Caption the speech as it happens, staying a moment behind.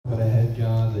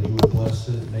bless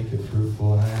it, make it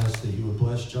fruitful. And I ask that you would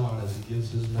bless John as he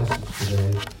gives his message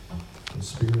today in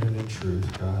spirit and in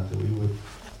truth, God, that we would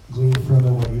glean from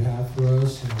it what you have for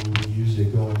us, and we would use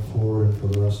it going forward and for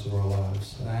the rest of our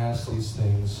lives. And I ask these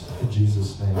things in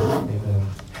Jesus' name. Amen.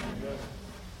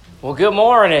 Well, good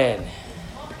morning.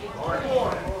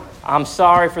 I'm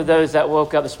sorry for those that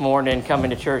woke up this morning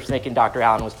coming to church thinking Dr.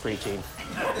 Allen was preaching.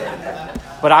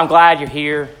 But I'm glad you're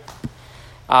here.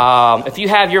 If you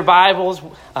have your Bibles,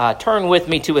 turn with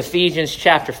me to Ephesians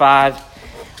chapter 5.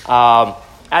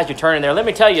 As you're turning there, let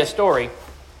me tell you a story.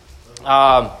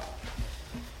 A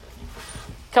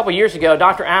couple years ago,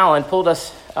 Dr. Allen pulled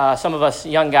us, some of us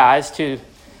young guys, to,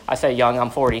 I say young,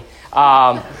 I'm 40,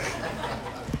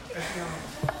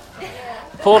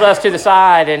 pulled us to the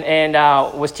side and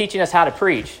was teaching us how to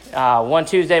preach. One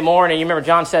Tuesday morning, you remember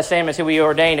John Seth Sammons, who we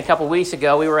ordained a couple weeks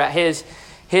ago. We were at his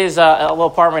little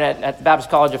apartment at the Baptist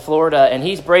College of Florida, and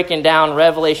he's breaking down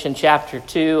Revelation chapter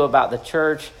 2 about the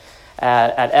church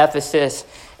at Ephesus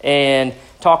and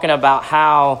talking about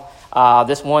how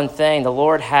this one thing the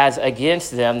Lord has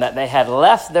against them, that they had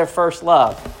left their first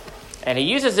love. And he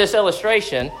uses this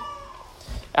illustration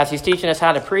as he's teaching us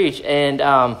how to preach,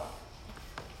 and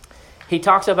he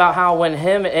talks about how when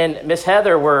him and Miss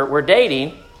Heather were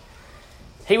dating,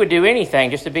 he would do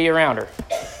anything just to be around her.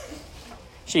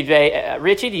 She'd say,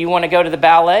 Richie, do you want to go to the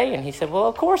ballet? And he said, well,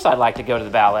 of course I'd like to go to the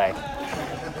ballet.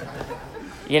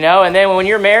 You know, and then when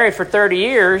you're married for 30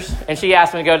 years and she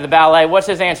asked him to go to the ballet, what's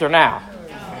his answer now?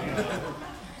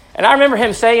 And I remember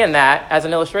him saying that as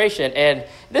an illustration. And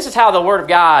this is how the Word of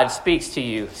God speaks to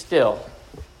you still.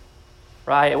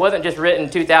 Right? It wasn't just written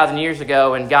 2,000 years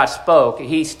ago and God spoke.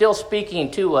 He's still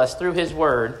speaking to us through His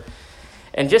Word.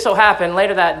 And just so happened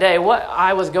later that day, what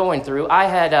I was going through, I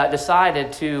had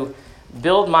decided to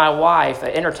build my wife an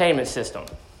entertainment system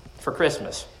for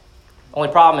Christmas. Only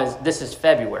problem is this is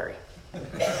February.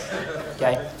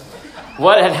 Okay?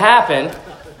 What had happened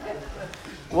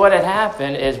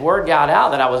is word got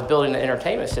out that I was building an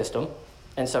entertainment system.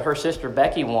 And so her sister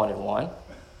Becky wanted one.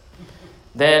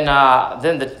 Then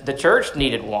the church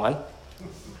needed one.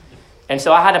 And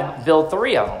so I had to build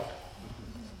 3 of them.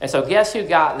 And so guess who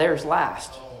got theirs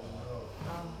last?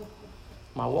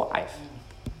 My wife.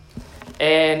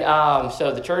 And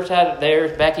so the church had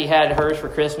theirs. Becky had hers for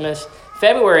Christmas.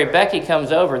 February, Becky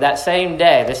comes over that same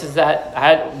day.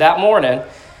 That morning,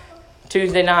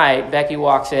 Tuesday night, Becky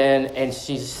walks in and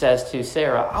she says to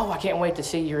Sarah, oh, I can't wait to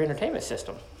see your entertainment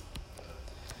system.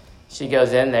 She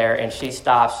goes in there and she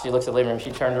stops. She looks at the living room.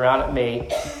 She turns around at me.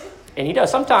 And you know,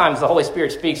 sometimes the Holy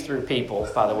Spirit speaks through people,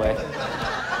 by the way.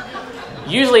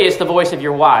 Usually it's the voice of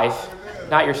your wife,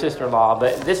 not your sister-in-law.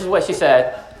 But this is what she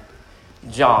said.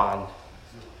 John.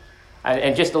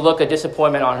 And just the look of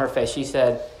disappointment on her face. She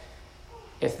said,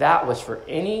 if that was for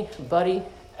anybody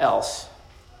else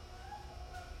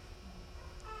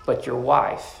but your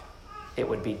wife, it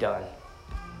would be done.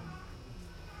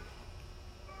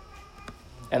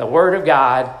 And the Word of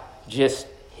God just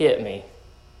hit me.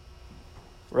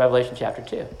 Revelation chapter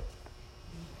 2.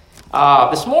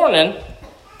 This morning,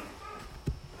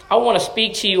 I want to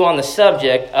speak to you on the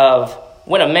subject of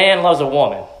when a man loves a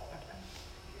woman.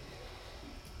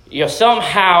 You know,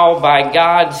 somehow by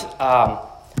God's,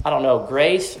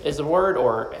 grace is the word,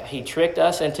 or He tricked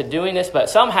us into doing this, but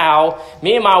somehow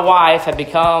me and my wife have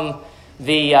become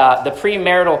the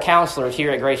premarital counselors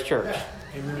here at Grace Church.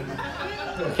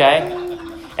 Okay?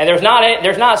 And there's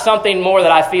not something more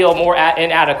that I feel more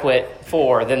inadequate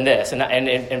for than this.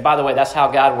 And by the way, that's how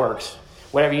God works.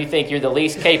 Whatever you think you're the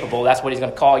least capable, that's what He's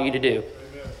going to call you to do.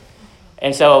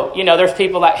 And so, you know, there's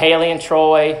people like Haley and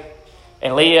Troy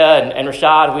and Leah and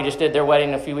Rashad. We just did their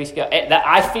wedding a few weeks ago.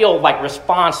 I feel like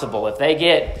responsible. If they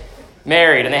get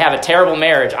married and they have a terrible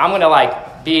marriage, I'm going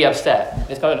to be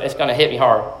upset. It's going to hit me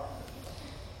hard.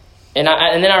 And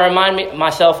then I remind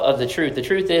myself of the truth. The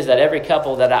truth is that every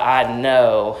couple that I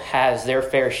know has their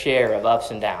fair share of ups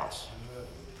and downs.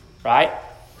 Right?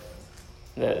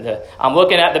 I'm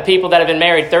looking at the people that have been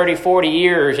married 30, 40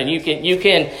 years, and you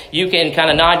can kind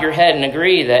of nod your head and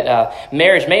agree that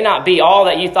marriage may not be all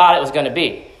that you thought it was going to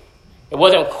be. It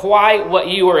wasn't quite what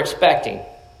you were expecting.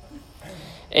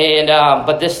 And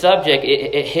but this subject,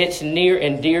 it hits near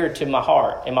and dear to my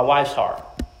heart and my wife's heart.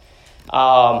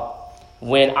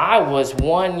 When I was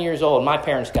 1 year old, my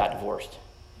parents got divorced.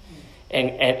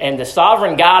 And the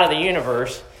sovereign God of the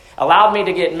universe allowed me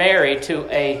to get married to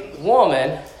a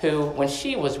woman who, when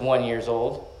she was 1 year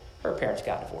old, her parents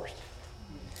got divorced.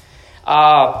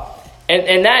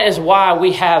 And that is why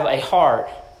we have a heart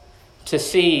to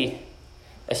see,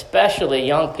 especially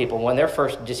young people, when they're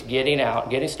first just getting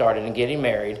started and getting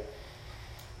married.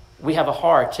 We have a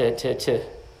heart to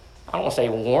I don't want to say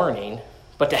warning,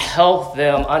 but to help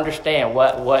them understand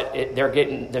what they're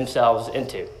getting themselves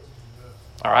into.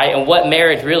 All right, and what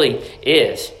marriage really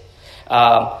is.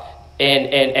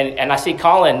 And I see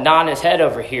Colin nodding his head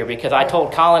over here because I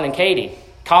told Colin and Katie,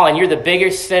 Colin, you're the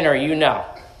biggest sinner you know.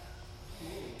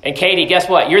 And Katie, guess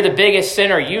what? You're the biggest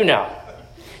sinner you know.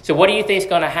 So what do you think is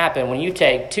going to happen when you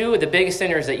take two of the biggest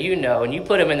sinners that you know and you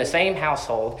put them in the same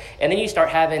household, and then you start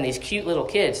having these cute little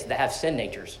kids that have sin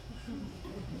natures?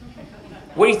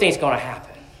 What do you think is going to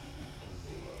happen?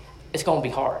 It's going to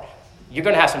be hard. You're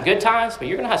going to have some good times, but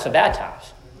you're going to have some bad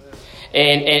times.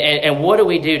 And what do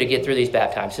we do to get through these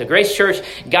bad times? So Grace Church,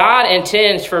 God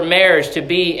intends for marriage to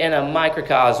be in a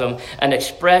microcosm, an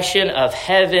expression of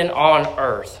heaven on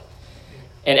earth.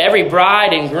 And every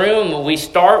bride and groom, we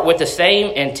start with the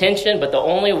same intention, but the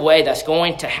only way that's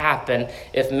going to happen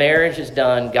if marriage is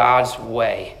done God's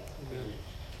way.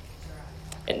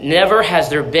 And never has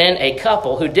there been a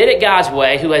couple who did it God's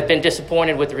way who has been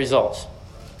disappointed with the results.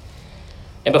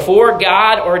 And before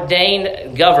God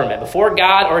ordained government, before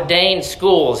God ordained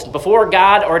schools, before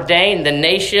God ordained the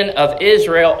nation of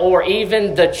Israel or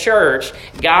even the church,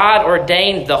 God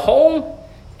ordained the home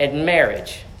and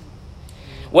marriage.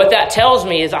 What that tells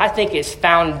me is I think it's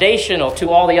foundational to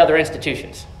all the other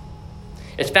institutions.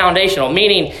 It's foundational,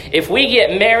 meaning if we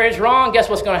get marriage wrong, guess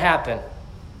what's going to happen?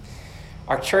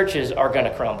 Our churches are going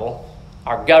to crumble.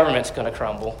 Our government's going to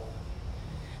crumble.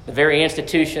 The very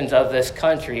institutions of this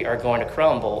country are going to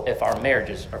crumble if our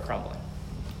marriages are crumbling.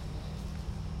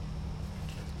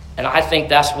 And I think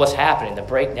that's what's happening, the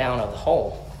breakdown of the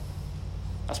home.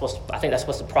 I think that's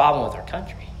what's the problem with our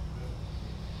country.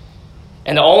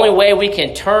 And the only way we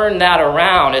can turn that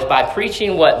around is by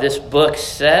preaching what this book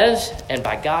says and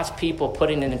by God's people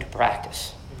putting it into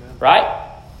practice. Amen.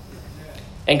 Right?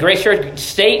 And Grace Church,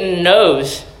 Satan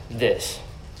knows this.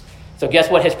 So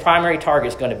guess what his primary target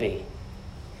is going to be?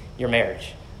 Your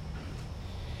marriage.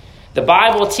 The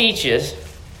Bible teaches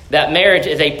that marriage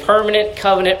is a permanent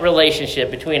covenant relationship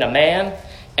between a man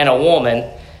and a woman,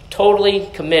 totally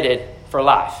committed for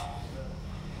life.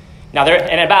 Now,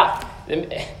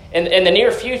 in the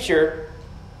near future,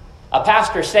 a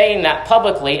pastor saying that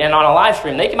publicly and on a live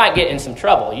stream, they might get in some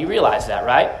trouble. You realize that,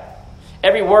 right?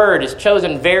 Every word is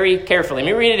chosen very carefully.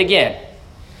 Let me read it again.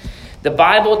 The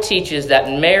Bible teaches that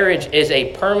marriage is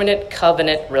a permanent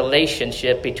covenant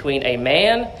relationship between a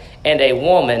man and a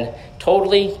woman,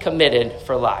 totally committed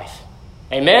for life.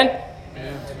 Amen?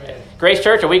 Amen. Grace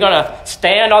Church, are we going to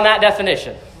stand on that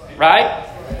definition? Right?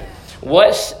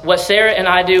 What Sarah and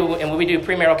I do, and when we do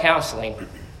premarital counseling,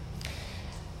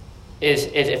 is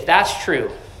if that's true,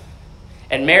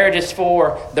 and marriage is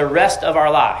for the rest of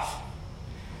our life,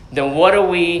 then what do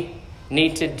we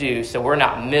need to do so we're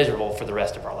not miserable for the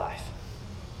rest of our life?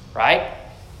 Right?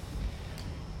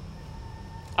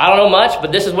 I don't know much,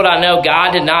 but this is what I know.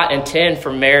 God did not intend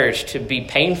for marriage to be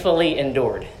painfully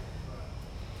endured.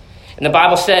 And the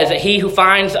Bible says that he who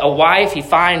finds a wife, he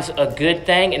finds a good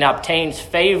thing and obtains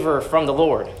favor from the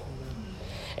Lord.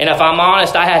 And if I'm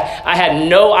honest, I had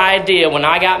no idea when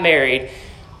I got married.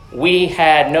 We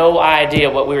had no idea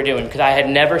what we were doing because I had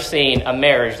never seen a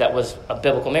marriage that was a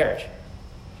biblical marriage.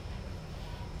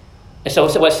 And so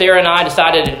what Sarah and I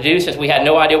decided to do, since we had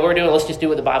no idea what we were doing, let's just do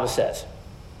what the Bible says.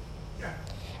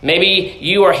 Maybe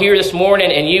you are here this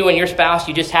morning and you and your spouse,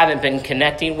 you just haven't been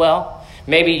connecting well.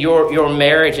 Maybe your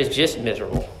marriage is just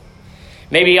miserable.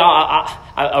 Maybe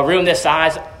a room this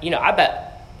size, I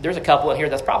bet there's a couple in here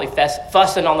that's probably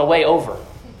fussing on the way over.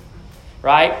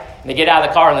 Right? And they get out of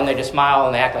the car and then they just smile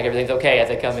and they act like everything's okay as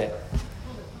they come in.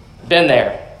 Been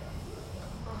there.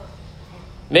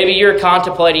 Maybe you're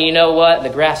contemplating, you know what? The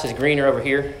grass is greener over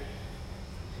here.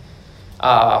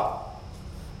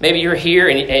 Maybe you're here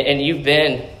and you've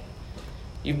been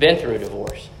through a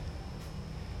divorce.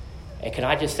 And can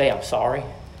I just say I'm sorry?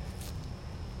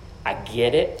 I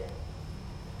get it.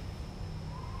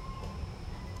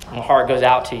 My heart goes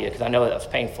out to you because I know that was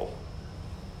painful.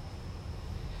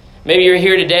 Maybe you're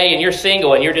here today and you're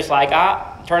single and you're just like,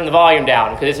 turn the volume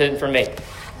down because this isn't for me.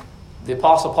 The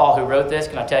Apostle Paul who wrote this,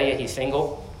 can I tell you, he's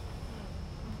single.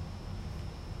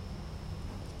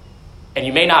 And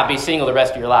you may not be single the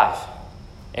rest of your life.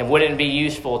 And wouldn't it be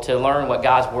useful to learn what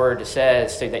God's word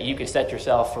says so that you can set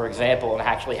yourself for example and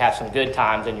actually have some good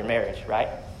times in your marriage, right?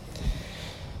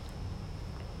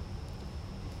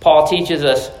 Paul teaches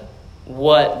us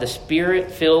what the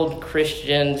Spirit-filled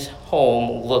Christian's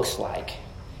home looks like.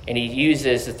 And he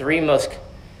uses the three most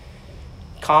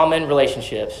common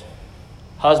relationships: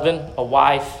 husband, a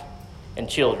wife, and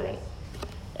children.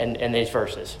 In these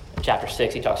verses. In chapter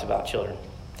 6, he talks about children.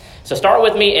 So start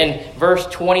with me in verse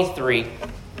 23.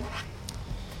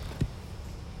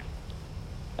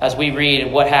 as we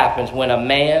read what happens when a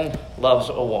man loves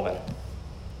a woman.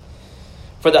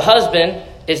 For the husband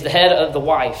is the head of the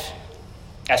wife,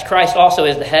 as Christ also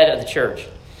is the head of the church,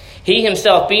 he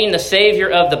himself being the Savior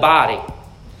of the body.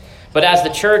 But as the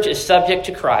church is subject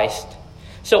to Christ,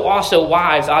 so also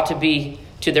wives ought to be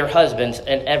to their husbands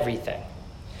in everything.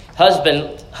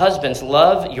 Husbands,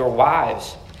 love your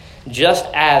wives, just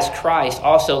as Christ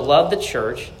also loved the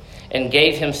church and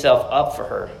gave himself up for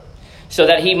her, so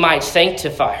that he might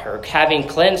sanctify her, having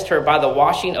cleansed her by the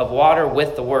washing of water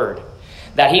with the word,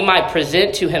 that he might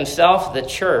present to himself the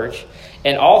church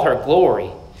in all her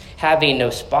glory, having no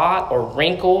spot or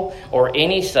wrinkle or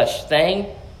any such thing,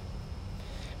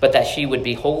 but that she would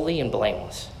be holy and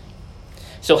blameless.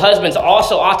 So husbands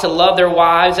also ought to love their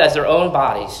wives as their own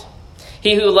bodies.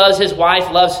 He who loves his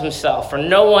wife loves himself, for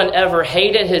no one ever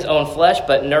hated his own flesh,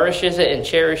 but nourishes it and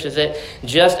cherishes it,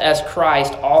 just as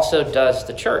Christ also does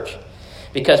the church,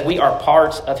 because we are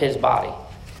parts of his body.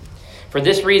 For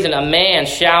this reason, a man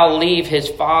shall leave his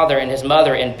father and his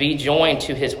mother and be joined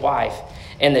to his wife,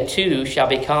 and the two shall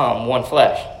become one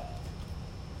flesh.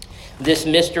 This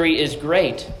mystery is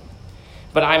great,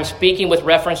 but I'm speaking with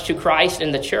reference to Christ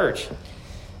and the church.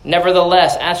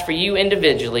 Nevertheless, as for you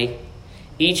individually,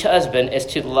 each husband is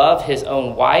to love his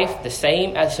own wife the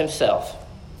same as himself,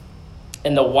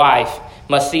 and the wife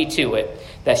must see to it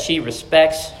that she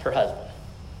respects her husband.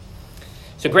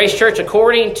 So Grace Church,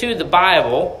 according to the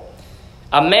Bible,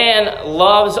 a man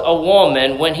loves a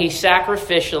woman when he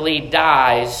sacrificially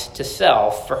dies to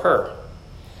self for her.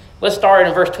 Let's start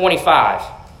in verse 25.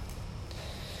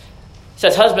 It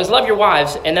says, husbands, love your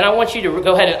wives, and then I want you to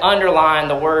go ahead and underline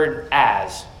the word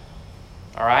as.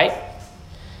 All right?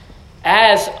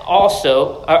 As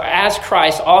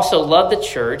Christ also loved the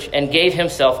church and gave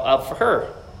himself up for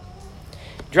her.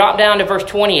 Drop down to verse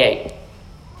 28.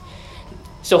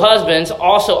 So husbands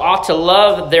also ought to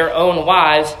love their own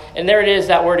wives. And there it is,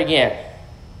 that word again.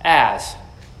 As.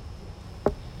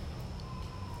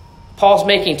 Paul's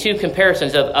making two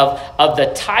comparisons of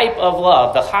the type of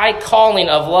love, the high calling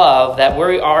of love that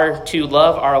we are to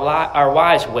love our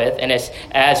wives with. And it's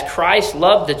as Christ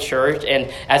loved the church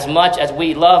and as much as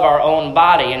we love our own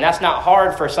body. And that's not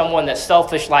hard for someone that's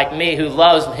selfish like me who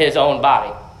loves his own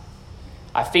body.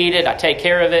 I feed it, I take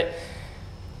care of it.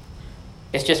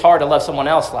 It's just hard to love someone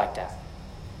else like that.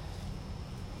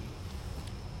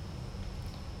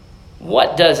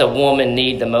 What does a woman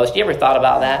need the most? You ever thought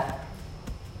about that?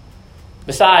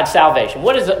 Besides salvation,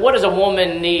 what does a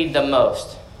woman need the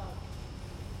most?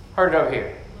 Heard it over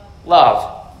here.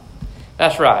 Love.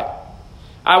 That's right.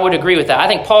 I would agree with that. I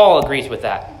think Paul agrees with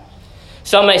that.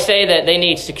 Some may say that they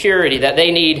need security, that they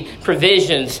need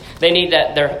provisions, they need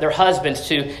that their husbands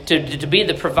to be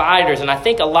the providers. And I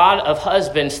think a lot of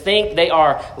husbands think they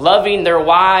are loving their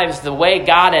wives the way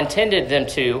God intended them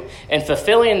to and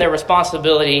fulfilling their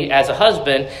responsibility as a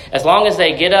husband as long as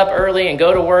they get up early and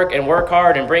go to work and work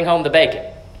hard and bring home the bacon.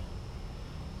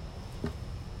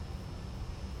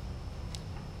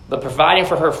 But providing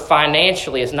for her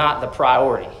financially is not the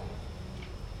priority.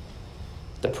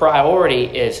 The priority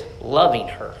is loving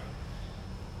her.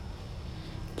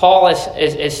 Paul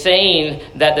is saying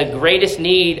that the greatest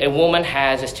need a woman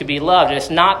has is to be loved. And it's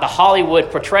not the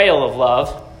Hollywood portrayal of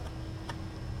love.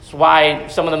 It's why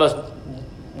some of the most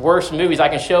worst movies I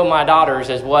can show my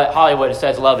daughters is what Hollywood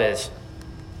says love is.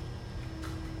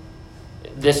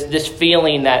 This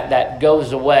feeling that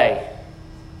goes away.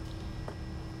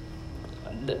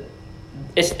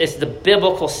 It's the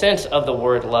biblical sense of the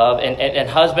word love, and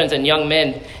husbands and young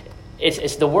men,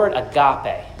 it's the word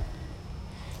agape.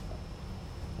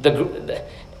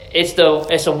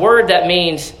 It's a word that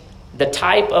means the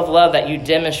type of love that you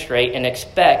demonstrate and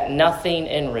expect nothing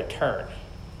in return.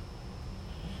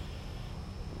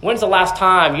 When's the last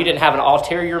time you didn't have an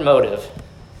ulterior motive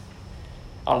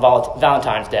on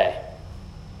Valentine's Day?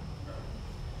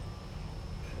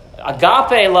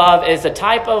 Agape love is the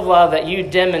type of love that you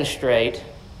demonstrate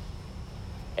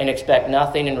and expect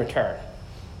nothing in return.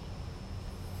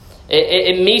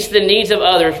 It meets the needs of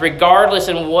others regardless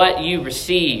of what you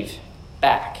receive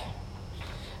back.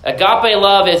 Agape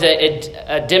love is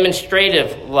a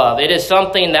demonstrative love. It is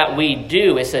something that we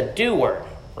do. It's a doer,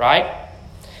 right?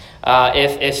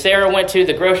 If Sarah went to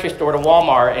the grocery store to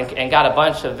Walmart and got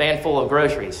a van full of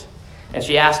groceries, and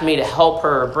she asked me to help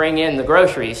her bring in the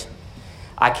groceries,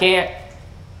 I can't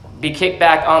be kicked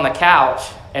back on the couch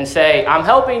and say, I'm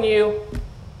helping you,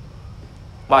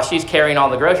 while she's carrying all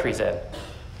the groceries in.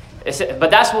 But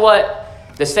that's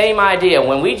what the same idea.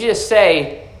 When we just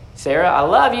say, Sarah, I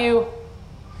love you,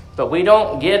 but we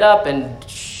don't get up and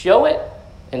show it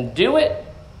and do it,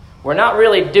 we're not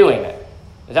really doing it.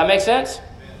 Does that make sense?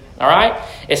 All right?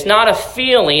 It's not a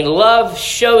feeling. Love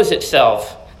shows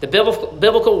itself. The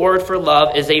biblical word for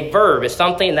love is a verb. It's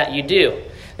something that you do.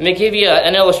 Let me give you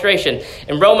an illustration.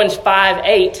 In Romans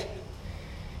 5:8,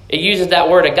 it uses that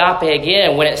word agape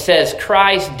again when it says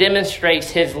Christ demonstrates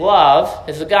his love,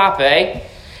 his agape,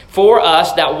 for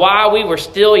us, that while we were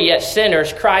still yet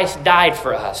sinners, Christ died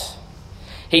for us.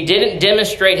 He didn't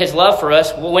demonstrate his love for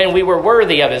us when we were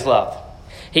worthy of his love.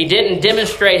 He didn't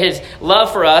demonstrate his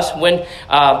love for us when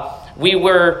we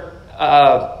were...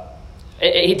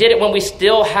 he did it when we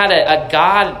still had a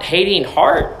God-hating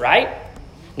heart, right?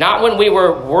 Not when we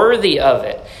were worthy of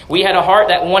it. We had a heart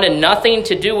that wanted nothing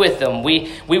to do with them.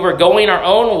 We were going our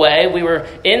own way. We were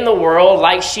in the world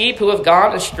like sheep who have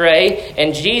gone astray.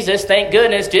 And Jesus, thank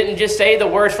goodness, didn't just say the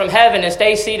words from heaven and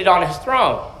stay seated on his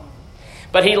throne.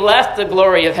 But he left the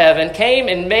glory of heaven, came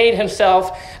and made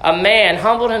himself a man,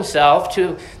 humbled himself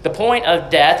to the point of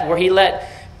death, where he let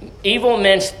evil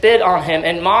men spit on him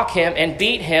and mock him and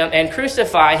beat him and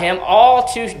crucify him, all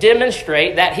to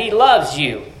demonstrate that he loves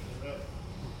you.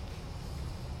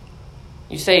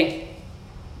 You say,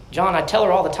 John, I tell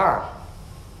her all the time.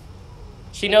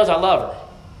 She knows I love her.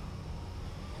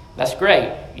 That's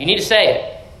great. You need to say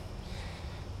it.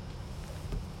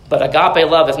 But agape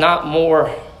love is not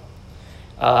more,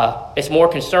 it's more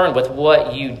concerned with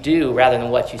what you do rather than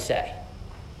what you say.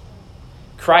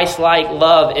 Christ-like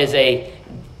love is a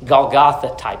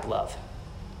Golgotha type love.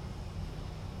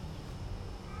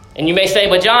 And you may say,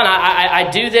 but John, I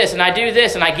do this and I do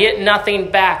this and I get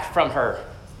nothing back from her.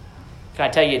 Can I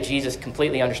tell you, Jesus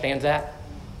completely understands that?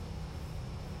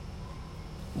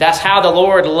 That's how the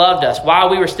Lord loved us. While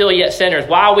we were still yet sinners,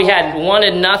 while we had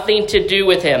wanted nothing to do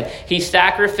with him, he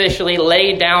sacrificially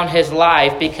laid down his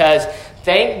life because,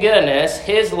 thank goodness,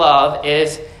 his love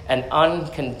is an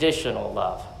unconditional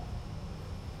love.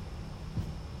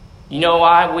 You know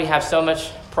why we have so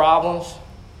much problems?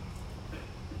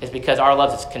 It's because our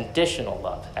love is conditional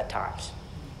love at times.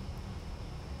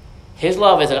 His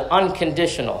love is an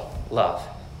unconditional love.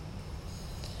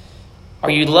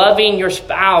 Are you loving your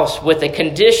spouse with a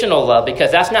conditional love?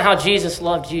 Because that's not how Jesus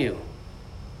loved you.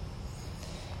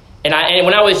 And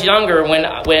when I was younger, when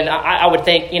I would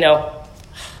think,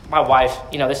 my wife,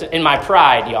 this is in my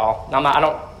pride, y'all.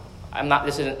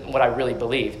 This isn't what I really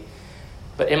believe.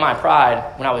 But in my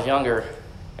pride, when I was younger,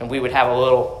 and me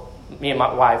and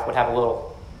my wife would have a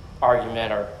little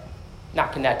argument or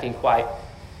not connecting quite.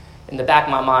 In the back of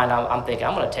my mind, I'm thinking,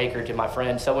 I'm going to take her to my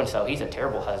friend so-and-so. He's a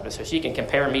terrible husband, so she can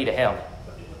compare me to him.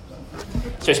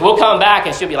 So we'll come back,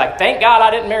 and she'll be like, thank God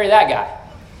I didn't marry that guy.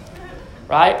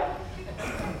 Right?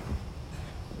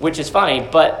 Which is funny,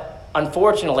 but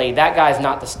unfortunately, that guy's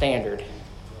not the standard.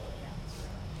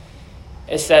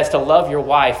 It says to love your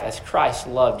wife as Christ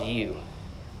loved you.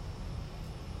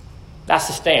 That's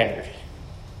the standard.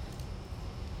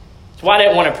 That's why I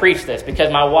didn't want to preach this, because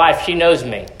my wife, she knows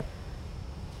me.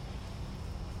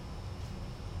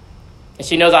 And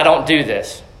she knows I don't do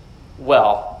this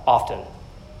well, often.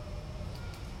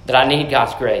 That I need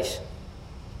God's grace.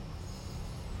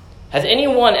 Has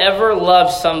anyone ever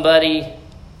loved somebody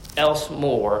else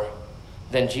more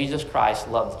than Jesus Christ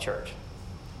loved the church?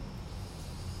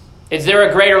 Is there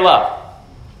a greater love?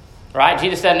 Right?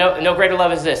 Jesus said, no greater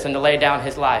love is this than to lay down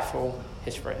his life for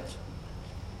his friends.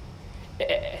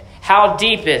 How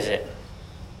deep is it?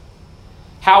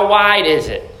 How wide is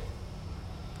it?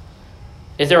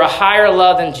 Is there a higher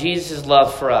love than Jesus'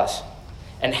 love for us?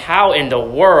 And how in the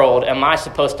world am I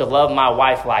supposed to love my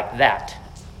wife like that?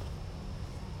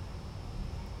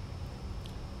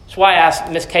 That's why I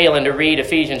asked Miss Kaylin to read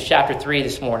Ephesians chapter 3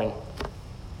 this morning.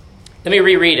 Let me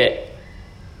reread it.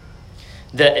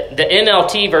 The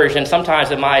NLT version,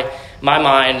 sometimes in my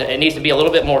mind, it needs to be a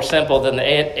little bit more simple than the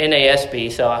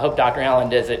NASB, so I hope Dr. Allen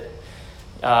doesn't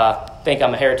think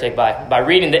I'm a heretic by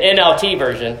reading the NLT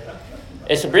version.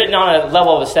 It's written on a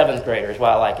level of a 7th grader, is why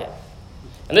I like it.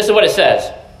 And this is what it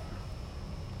says.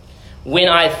 When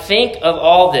I think of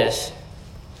all this,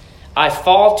 I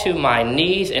fall to my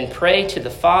knees and pray to the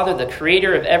Father, the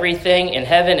creator of everything in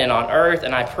heaven and on earth,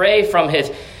 and I pray from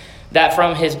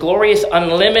his glorious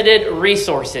unlimited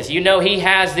resources. He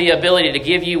has the ability to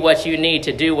give you what you need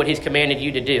to do what he's commanded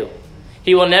you to do.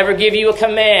 He will never give you a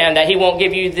command that he won't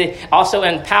give you the also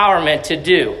empowerment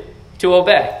to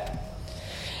obey.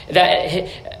 That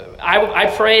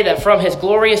I pray that from his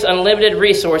glorious unlimited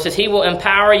resources, he will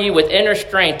empower you with inner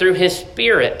strength through his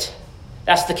Spirit.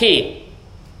 That's the key.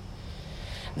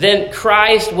 then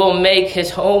Christ will make his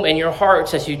home in your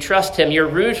hearts as you trust him. Your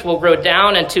roots will grow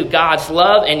down into God's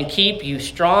love and keep you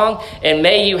strong. And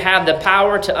may you have the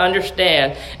power to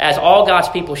understand, as all God's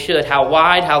people should, how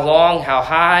wide, how long, how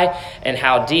high, and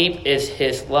how deep is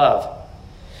his love.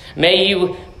 May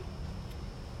you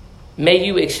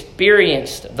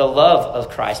experience the love of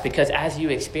Christ, because as you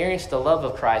experience the love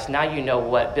of Christ, now you know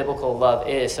what biblical love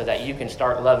is, so that you can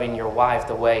start loving your wife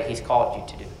the way he's called you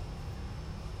to do.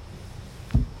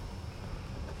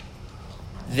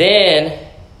 Then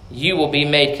you will be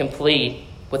made complete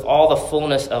with all the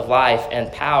fullness of life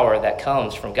and power that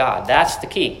comes from God. That's the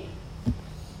key.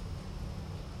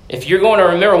 If you're going to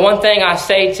remember one thing I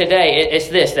say today, it's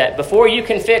this, that before you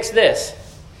can fix this,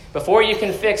 before you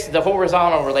can fix the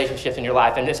horizontal relationships in your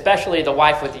life, and especially the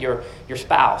wife with your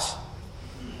spouse,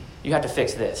 you have to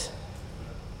fix this.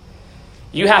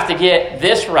 You have to get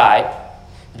this right,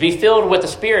 be filled with the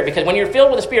Spirit, because when you're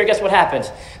filled with the Spirit, guess what happens?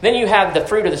 Then you have the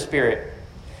fruit of the Spirit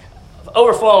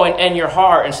overflowing in your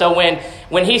heart. And so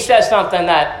when he says something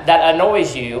that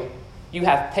annoys you, you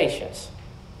have patience,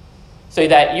 so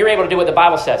that you're able to do what the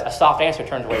Bible says: a soft answer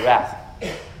turns away wrath.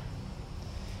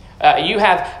 You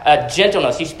have a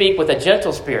gentleness. You speak with a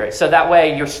gentle spirit, so that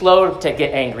way you're slow to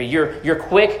get angry. You're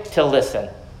quick to listen.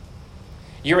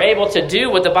 You're able to do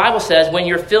what the Bible says when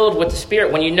you're filled with the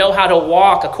Spirit, when you know how to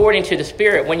walk according to the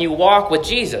Spirit, when you walk with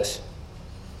Jesus.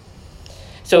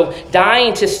 So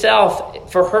dying to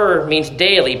self for her means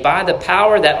daily, by the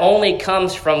power that only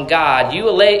comes from God, you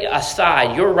lay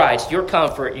aside your rights, your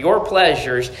comfort, your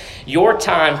pleasures, your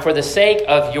time for the sake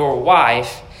of your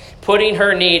wife, putting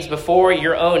her needs before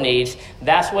your own needs.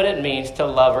 That's what it means to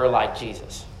love her like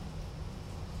Jesus.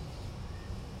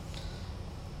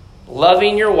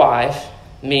 Loving your wife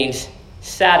means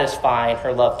satisfying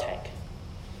her love tank.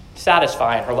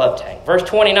 Satisfying her love tank. Verse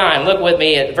 29, look with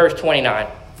me at verse 29.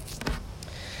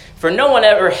 For no one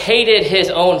ever hated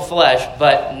his own flesh,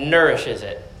 but nourishes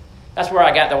it. That's where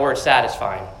I got the word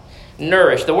satisfying.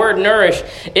 Nourish. The word nourish,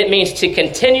 it means to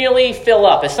continually fill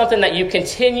up. It's something that you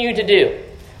continue to do.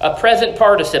 A present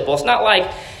participle. It's not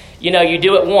like, you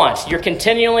do it once. You're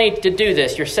continually to do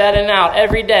this. You're setting out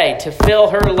every day to fill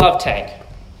her love tank.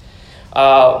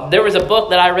 There was a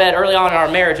book that I read early on in our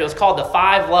marriage. It was called The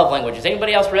 5 Love Languages.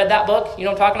 Anybody else read that book? You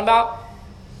know what I'm talking about?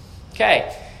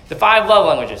 Okay. The 5 love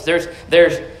languages.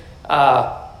 The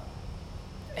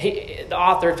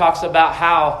author talks about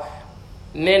how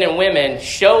men and women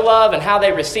show love and how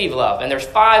they receive love. And there's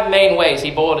 5 main ways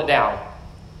he boiled it down.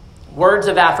 Words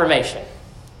of affirmation,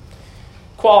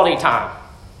 quality time,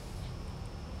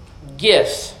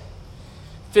 gifts,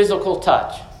 physical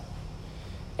touch,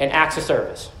 and acts of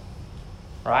service.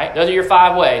 Right? Those are your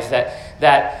 5 ways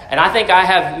that, and I think I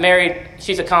have married,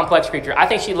 she's a complex creature. I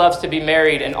think she loves to be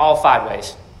married in all 5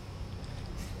 ways.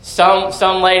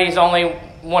 Some ladies only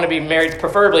want to be married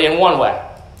preferably in one way.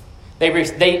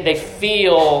 They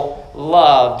feel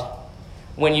loved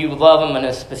when you love them in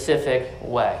a specific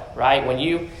way, right?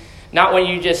 Not when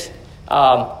you just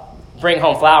bring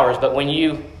home flowers, but when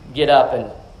you get up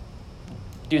and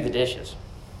do the dishes.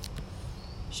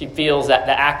 She feels that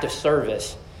the act of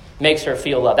service makes her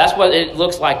feel loved. That's what it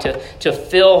looks like to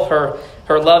fill her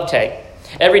love tank.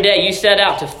 Every day you set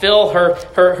out to fill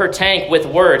her tank with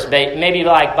words, maybe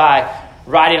like by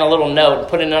writing a little note and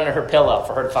putting it under her pillow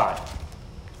for her to find.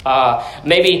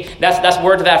 Maybe that's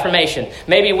words of affirmation.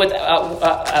 Maybe with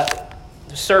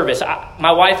service.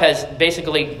 My wife has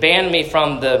basically banned me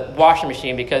from the washing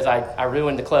machine because I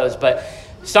ruined the clothes. But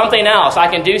something else, I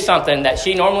can do something that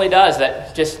she normally does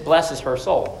that just blesses her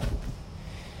soul.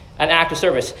 An act of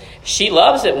service. She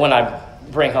loves it when I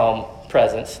bring home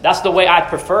presents. That's the way I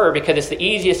prefer, because it's the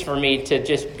easiest for me to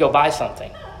just go buy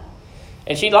something.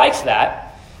 And she likes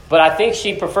that, but I think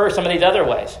she prefers some of these other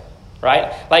ways,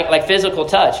 right? Like physical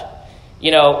touch.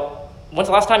 When's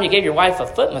the last time you gave your wife a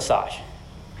foot massage?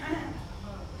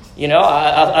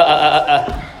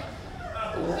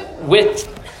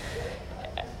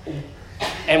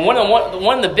 And one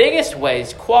of the biggest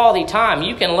ways, quality time,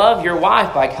 you can love your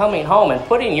wife by coming home and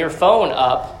putting your phone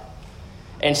up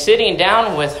and sitting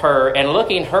down with her and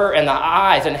looking her in the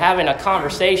eyes and having a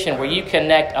conversation where you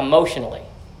connect emotionally.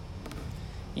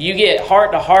 You get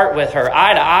heart to heart with her,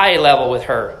 eye to eye level with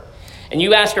her, and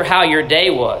you ask her how your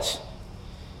day was.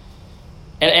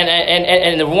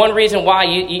 And the one reason why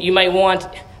you may want,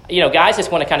 guys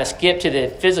just want to kind of skip to the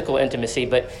physical intimacy,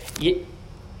 but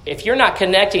if you're not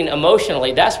connecting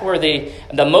emotionally, that's where the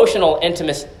emotional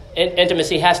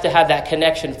intimacy has to have that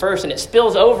connection first, and it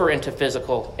spills over into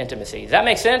physical intimacy. Does that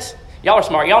make sense? Y'all are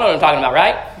smart. Y'all know what I'm talking about,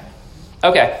 right?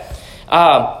 Okay.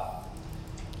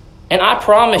 And I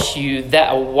promise you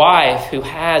that a wife who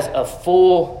has a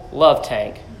full love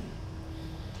tank,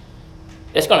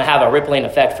 it's going to have a rippling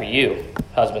effect for you,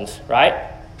 husbands, right?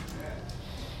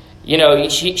 You know,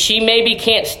 she maybe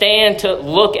can't stand to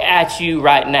look at you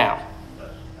right now.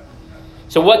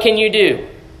 So what can you do?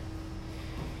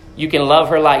 You can love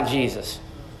her like Jesus.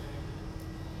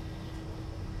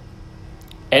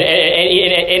 And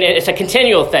it's a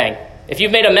continual thing. If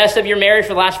you've made a mess of your marriage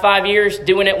for the last 5 years,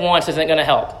 doing it once isn't going to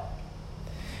help.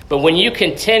 But when you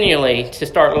continually to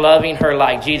start loving her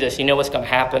like Jesus, you know what's going to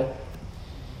happen?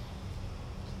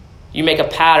 You make a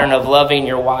pattern of loving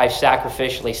your wife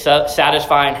sacrificially,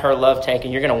 satisfying her love tank,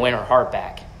 and you're going to win her heart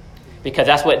back. Because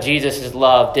that's what Jesus'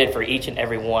 love did for each and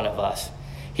every one of us.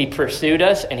 He pursued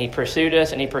us, and he pursued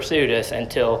us, and he pursued us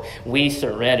until we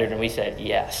surrendered and we said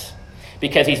yes.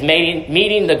 Because he's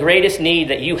meeting the greatest need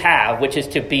that you have, which is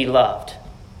to be loved.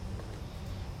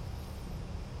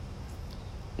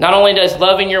 Not only does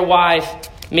loving your wife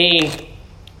mean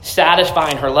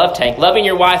satisfying her love tank, loving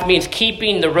your wife means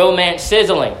keeping the romance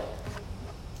sizzling.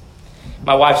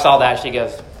 My wife saw that. She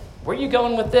goes, "Where are you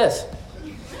going with this?"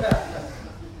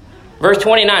 Verse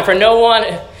 29, "For no one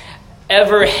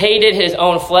ever hated his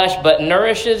own flesh, but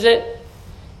nourishes it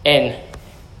and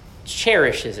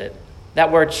cherishes it."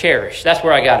 That word cherish, that's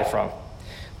where I got it from.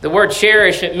 The word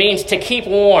cherish, it means to keep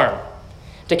warm.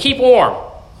 To keep warm.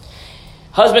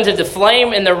 Husbands, is the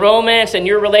flame in the romance in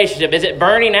your relationship, is it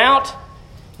burning out?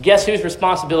 Guess whose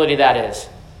responsibility that is?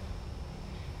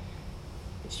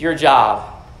 It's your job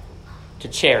to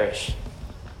cherish.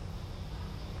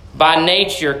 By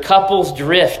nature, couples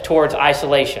drift towards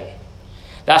isolation.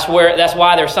 That's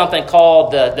why there's something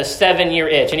called the 7-year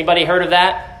itch. Anybody heard of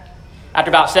that? After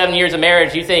about 7 years of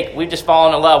marriage, you think we've just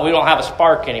fallen in love. We don't have a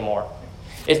spark anymore.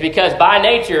 It's because by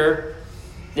nature,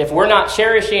 if we're not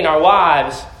cherishing our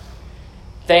wives,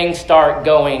 things start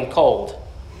going cold.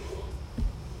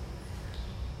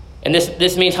 And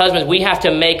this means, husbands, we have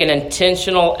to make an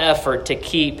intentional effort to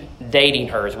keep dating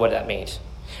her, is what that means.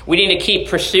 We need to keep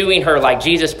pursuing her like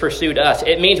Jesus pursued us.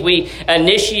 It means we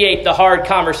initiate the hard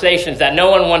conversations that no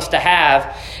one wants to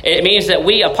have. It means that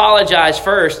we apologize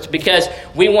first because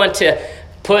we want to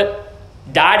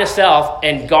die to self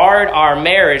and guard our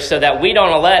marriage so that we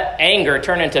don't let anger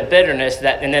turn into bitterness,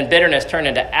 and then bitterness turn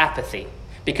into apathy,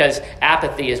 because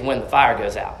apathy is when the fire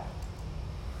goes out.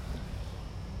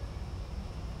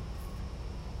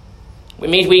 It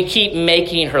means we keep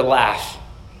making her laugh.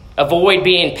 Avoid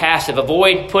being passive.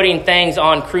 Avoid putting things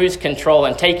on cruise control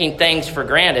and taking things for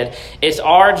granted. It's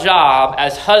our job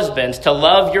as husbands to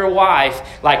love your wife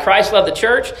like Christ loved the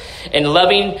church, and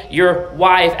loving your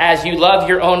wife as you love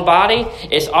your own body.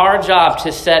 It's our job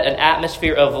to set an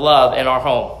atmosphere of love in our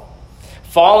home.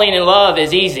 Falling in love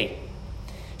is easy.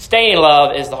 Staying in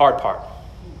love is the hard part.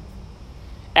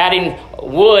 Adding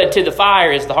wood to the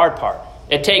fire is the hard part.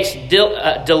 It takes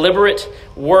deliberate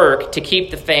work to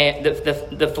keep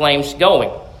the flames going.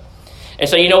 And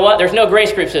so you know what? There's no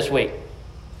grace groups this week.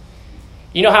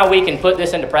 You know how we can put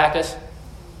this into practice?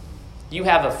 You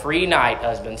have a free night,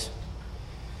 husbands,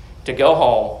 to go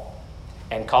home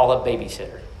and call a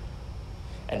babysitter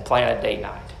and plan a date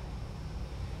night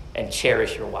and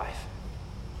cherish your wife.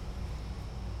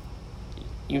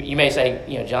 You may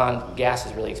say, John, gas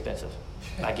is really expensive.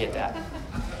 I get that.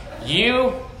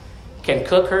 You can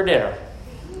cook her dinner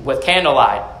with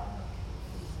candlelight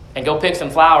and go pick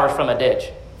some flowers from a ditch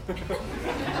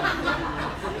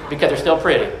because they're still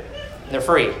pretty and they're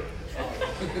free.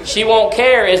 She won't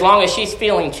care as long as she's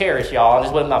feeling cherished, y'all. And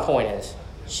that's what my point is.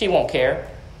 She won't care.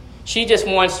 She just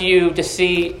wants you to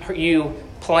see you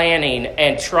planning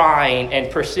and trying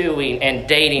and pursuing and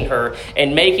dating her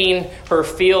and making her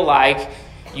feel like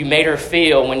you made her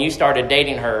feel when you started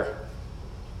dating her.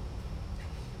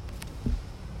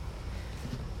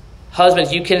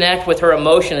 Husbands, you connect with her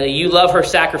emotionally. You love her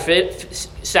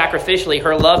sacrificially.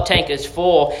 Her love tank is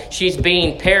full. She's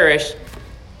being perished.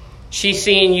 She's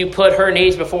seeing you put her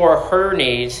needs before her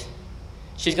needs.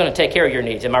 She's going to take care of your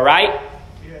needs. Am I right?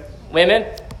 Yes. Women,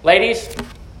 ladies,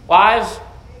 wives?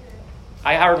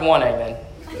 I heard one amen.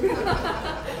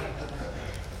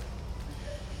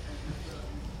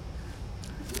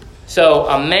 So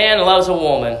a man loves a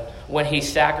woman when he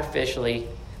sacrificially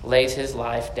lays his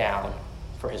life down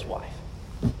for his wife.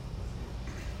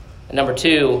 And number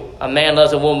 2, a man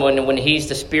loves a woman when he's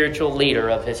the spiritual leader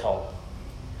of his home.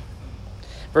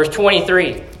 Verse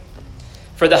 23,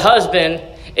 for the husband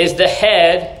is the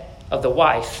head of the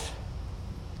wife,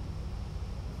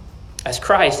 as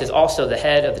Christ is also the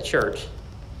head of the church,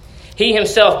 he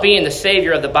himself being the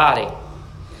Savior of the body.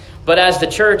 But as the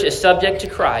church is subject to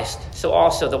Christ, so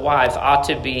also the wives ought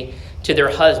to be to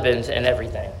their husbands in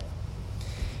everything.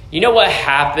 You know what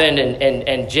happened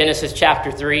in Genesis chapter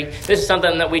 3? This is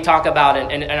something that we talk about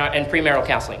in premarital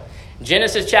counseling.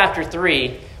 Genesis chapter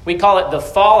 3, we call it the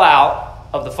fallout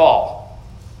of the fall.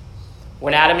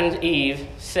 When Adam and Eve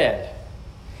sinned.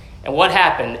 And what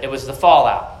happened? It was the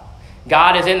fallout.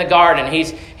 God is in the garden.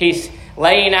 He's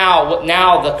laying out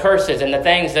now the curses and the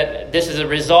things that this is a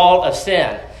result of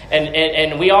sin.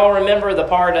 And we all remember the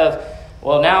part of,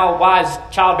 well, now wives,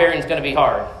 childbearing is going to be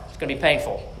hard. It's going to be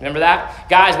painful. Remember that?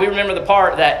 Guys, we remember the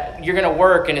part that you're going to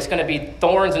work and it's going to be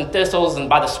thorns and thistles and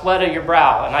by the sweat of your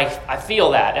brow. And I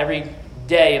feel that every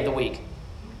day of the week.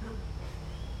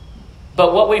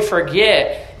 But what we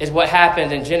forget is what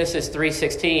happened in Genesis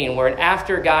 3:16, where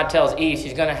after God tells Eve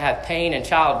she's going to have pain and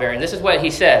childbearing, this is what he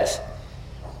says.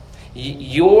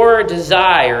 Your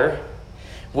desire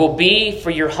will be for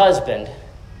your husband,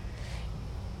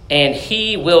 and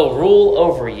he will rule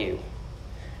over you.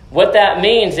 What that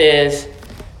means is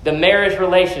the marriage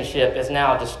relationship is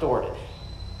now distorted.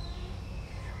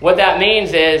 What that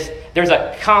means is there's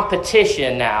a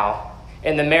competition now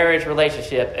in the marriage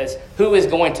relationship as who is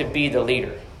going to be the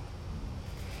leader.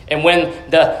 And when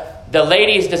the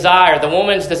lady's desire, the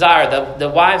woman's desire, the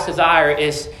wife's desire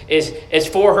is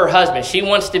for her husband. She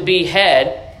wants to be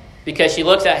head because she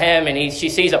looks at him and she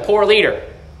sees a poor leader.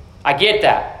 I get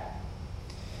that.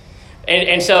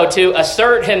 And so to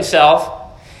assert himself,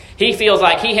 he feels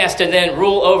like he has to then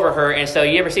rule over her. And so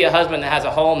you ever see a husband that has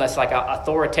a home that's like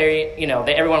authoritarian,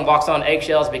 everyone walks on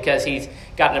eggshells because he's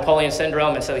got Napoleon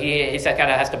syndrome. And so he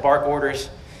kind of has to bark orders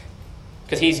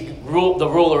because he's the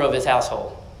ruler of his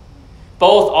household.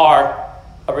 Both are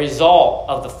a result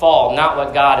of the fall, not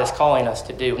what God is calling us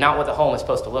to do, not what the home is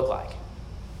supposed to look like.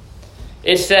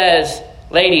 It says,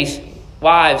 ladies,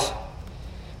 wives,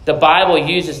 the Bible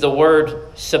uses the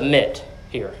word submit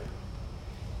here.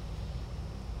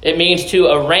 It means to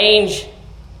arrange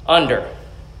under.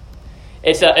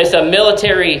 It's a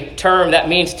military term that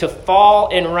means to fall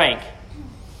in rank.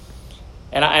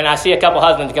 And I see a couple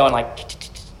husbands going like,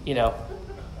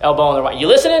 elbow on the right. You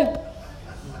listening?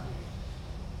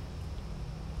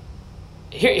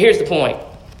 Here's the point.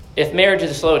 If marriage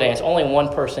is a slow dance, only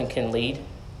one person can lead.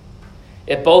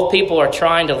 If both people are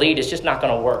trying to lead, it's just not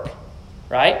going to work,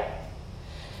 right?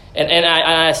 And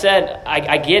I said,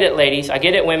 I get it, ladies. I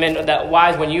get it, women. That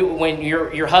wives, when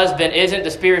your husband isn't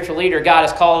the spiritual leader God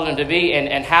has called him to be,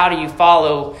 and how do you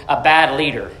follow a bad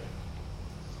leader?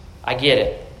 I get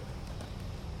it.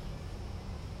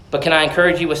 But can I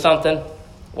encourage you with something?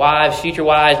 Wives, future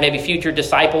wives, maybe future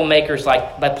disciple makers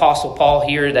like the Apostle Paul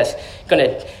here, that's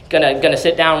gonna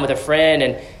sit down with a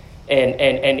friend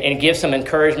and give some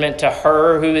encouragement to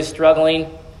her who is struggling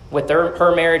with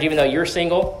her marriage, even though you're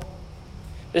single.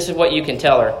 This is what you can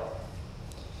tell her.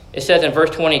 It says in verse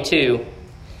 22,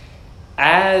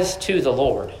 as to the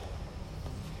Lord.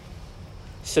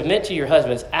 Submit to your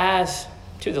husbands as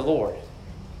to the Lord.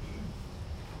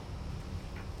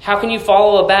 How can you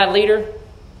follow a bad leader?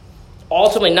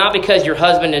 Ultimately, not because your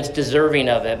husband is deserving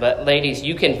of it, but ladies,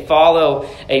 you can follow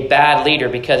a bad leader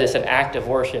because it's an act of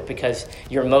worship, because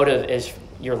your motive is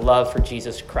your love for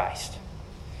Jesus Christ.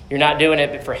 You're not doing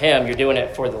it for him, you're doing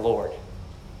it for the Lord.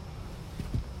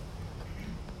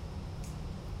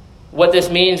 What this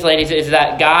means, ladies, is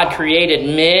that God created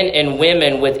men and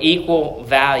women with equal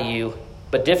value,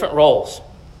 but different roles.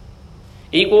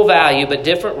 Equal value, but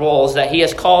different roles that he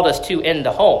has called us to in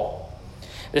the home.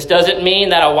 This doesn't mean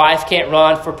that a wife can't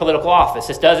run for political office.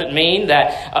 This doesn't mean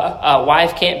that a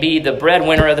wife can't be the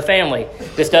breadwinner of the family.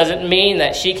 This doesn't mean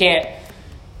that she can't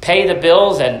pay the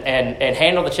bills and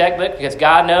handle the checkbook, because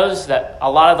God knows that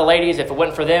a lot of the ladies, if it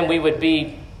wasn't for them, we would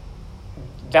be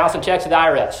bouncing checks at the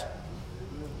IRS.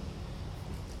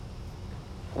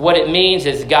 What it means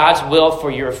is God's will for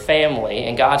your family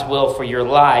and God's will for your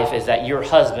life is that your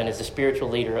husband is the spiritual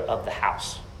leader of the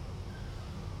house.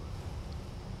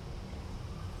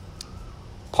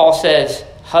 Paul says,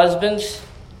 husbands,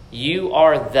 you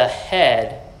are the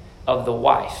head of the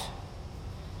wife.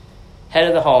 Head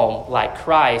of the home, like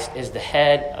Christ is the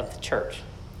head of the church.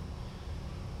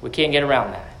 We can't get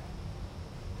around that.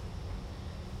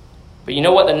 But you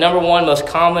know what the number one most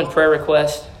common prayer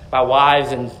request by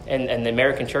wives and the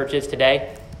American church is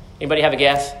today? Anybody have a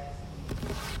guess?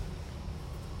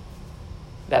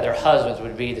 That their husbands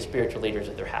would be the spiritual leaders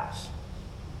of their house.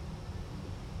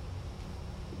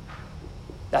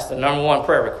 That's the number one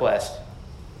prayer request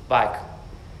by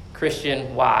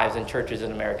Christian wives and churches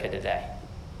in America today.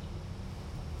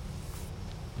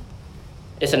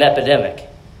 It's an epidemic.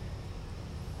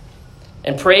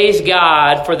 And praise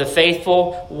God for the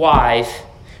faithful wife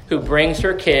who brings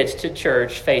her kids to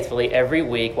church faithfully every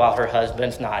week while her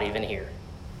husband's not even here.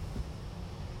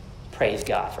 Praise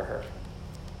God for her.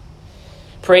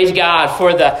 Praise God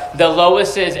for the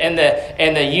Loises and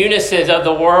the Eunices of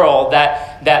the world,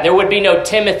 that there would be no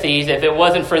Timothys if it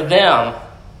wasn't for them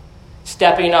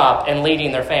stepping up and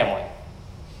leading their family.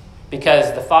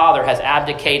 Because the father has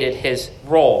abdicated his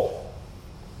role.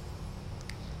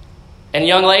 And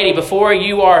young lady, before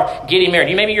you are getting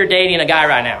married, maybe you're dating a guy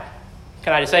right now.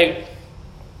 Can I just say,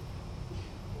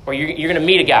 or you're going to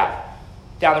meet a guy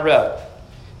down the road.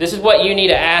 This is what you need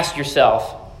to ask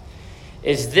yourself.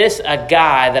 Is this a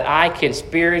guy that I can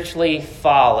spiritually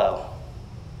follow?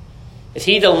 Is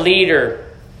he the leader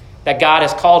that God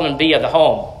has called him to be of the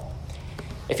home?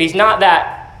 If he's not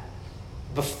that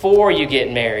before you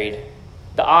get married,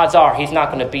 the odds are he's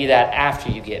not going to be that after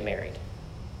you get married.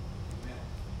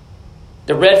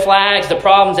 The red flags, the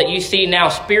problems that you see now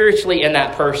spiritually in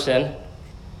that person,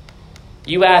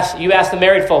 you ask the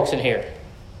married folks in here.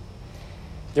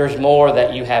 There's more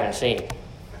that you haven't seen.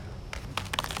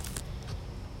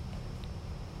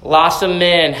 Lots of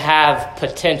men have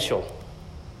potential.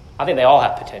 I think they all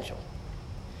have potential.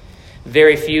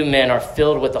 Very few men are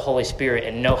filled with the Holy Spirit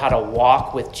and know how to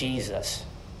walk with Jesus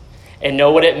and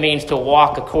know what it means to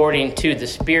walk according to the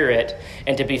Spirit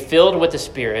and to be filled with the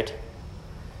Spirit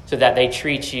so that they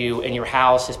treat you and your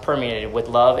house is permeated with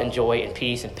love and joy and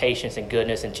peace and patience and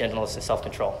goodness and gentleness and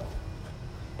self-control.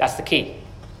 That's the key.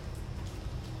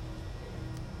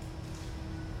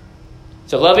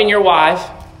 So loving your wife,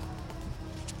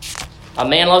 a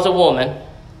man loves a woman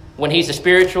when he's the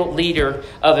spiritual leader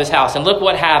of his house. And look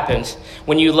what happens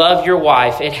when you love your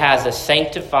wife. It has a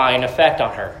sanctifying effect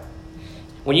on her.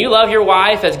 When you love your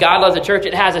wife as God loves the church,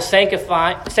 it has a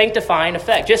sanctifying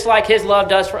effect, just like his love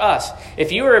does for us.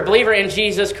 If you are a believer in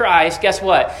Jesus Christ, guess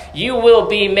what? You will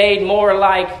be made more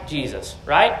like Jesus,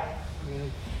 right?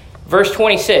 Verse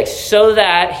 26, so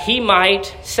that he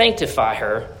might sanctify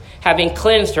her, having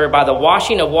cleansed her by the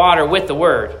washing of water with the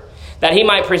word, that he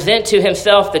might present to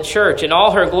himself the church in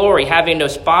all her glory, having no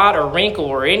spot or wrinkle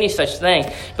or any such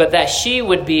thing, but that she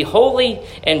would be holy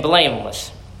and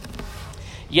blameless.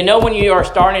 You know when you are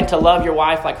starting to love your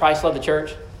wife like Christ loved the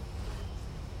church?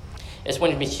 It's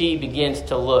when she begins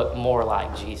to look more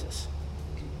like Jesus.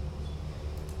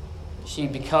 She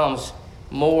becomes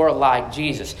more like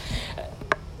Jesus.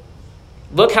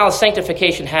 Look how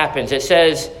sanctification happens. It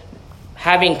says,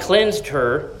 having cleansed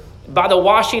her by the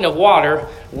washing of water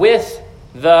with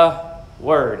the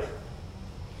word.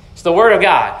 It's the word of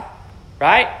God,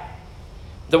 right?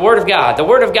 The word of God. The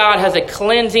word of God has a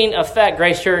cleansing effect,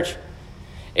 Grace Church.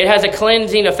 It has a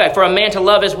cleansing effect. For a man to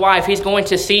love his wife, he's going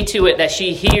to see to it that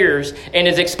she hears and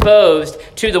is exposed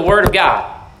to the word of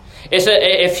God.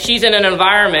 If she's in an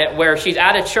environment where she's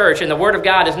at a church and the word of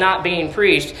God is not being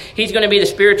preached, he's going to be the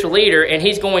spiritual leader and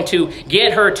he's going to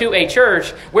get her to a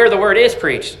church where the word is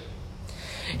preached.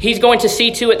 He's going to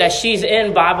see to it that she's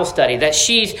in Bible study, that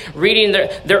she's reading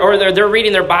they're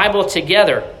reading their Bible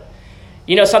together.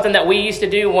 You know, something that we used to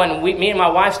do when me and my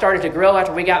wife started to grow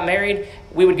after we got married,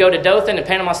 we would go to Dothan in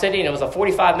Panama City, and it was a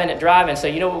 45-minute drive. And so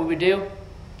you know what we would do?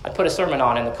 I'd put a sermon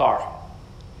on in the car.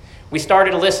 We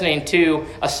started listening to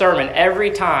a sermon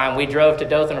every time we drove to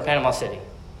Dothan or Panama City.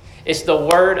 It's the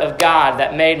word of God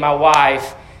that made my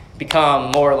wife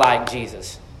become more like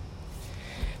Jesus.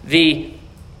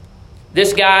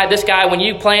 This guy, when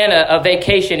you plan a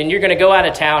vacation and you're going to go out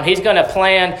of town, he's going to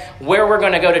plan where we're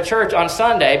going to go to church on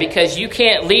Sunday, because you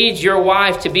can't lead your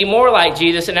wife to be more like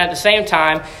Jesus and at the same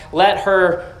time let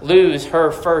her lose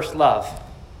her first love.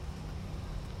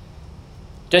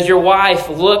 Does your wife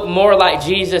look more like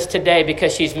Jesus today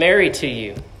because she's married to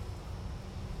you?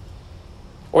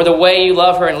 Or the way you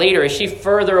love her and lead her, is she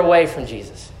further away from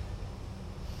Jesus?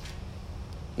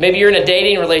 Maybe you're in a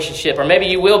dating relationship, or maybe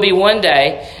you will be one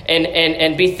day,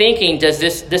 and be thinking, does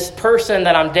this person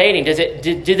that I'm dating,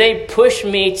 do they push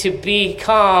me to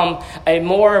become a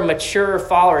more mature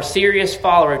follower, serious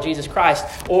follower of Jesus Christ?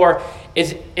 Or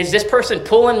is this person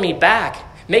pulling me back,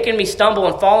 making me stumble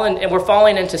and we're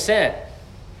falling into sin?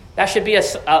 That should be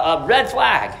a red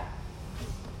flag.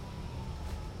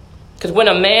 Because when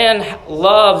a man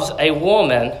loves a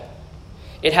woman,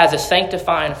 it has a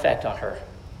sanctifying effect on her.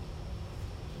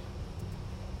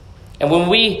 And when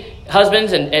we,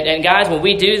 husbands and guys, when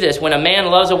we do this, when a man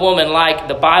loves a woman like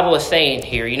the Bible is saying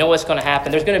here, you know what's going to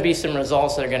happen? There's going to be some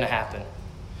results that are going to happen.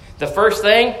 The first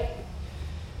thing,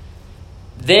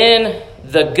 then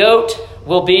the goat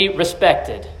will be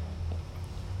respected.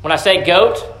 When I say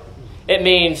goat, it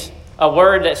means a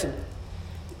word that's an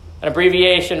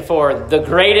abbreviation for the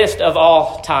greatest of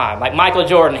all time. Like Michael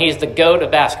Jordan, he's the GOAT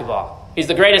of basketball. He's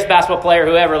the greatest basketball player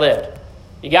who ever lived.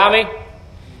 You got me?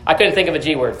 I couldn't think of a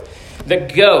G word. The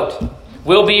GOAT.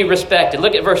 will be respected.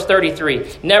 Look at verse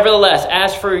 33. Nevertheless,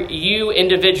 as for you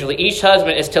individually, each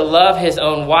husband is to love his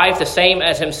own wife the same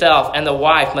as himself, and the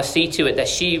wife must see to it that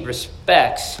she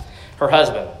respects her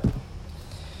husband.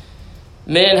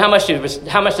 Men, how much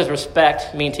does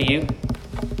respect mean to you?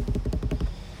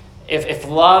 If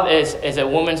love is a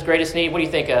woman's greatest need, what do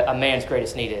you think a man's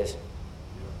greatest need is?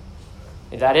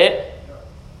 Is that it?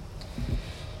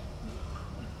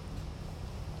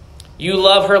 You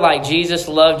love her like Jesus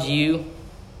loved you,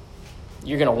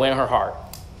 you're going to win her heart.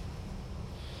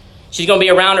 She's going to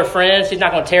be around her friends. She's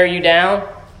not going to tear you down.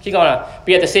 She's going to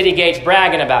be at the city gates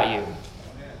bragging about you.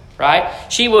 Right?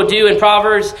 She will do, in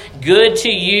Proverbs, good to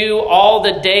you all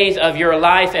the days of your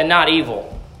life and not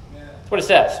evil. That's what it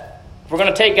says. If we're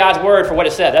going to take God's word for what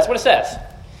it says, that's what it says.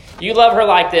 You love her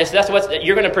like this. That's what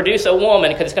you're going to produce a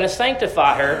woman, because it's going to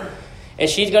sanctify her. And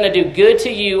she's going to do good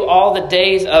to you all the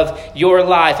days of your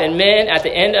life. And men, at the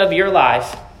end of your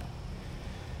life,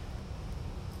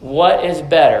 what is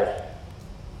better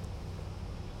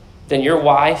than your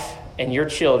wife and your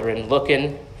children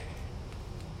looking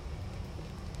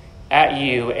at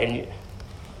you and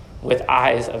with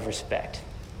eyes of respect?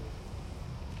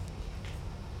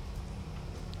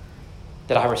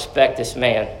 That I respect this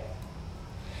man.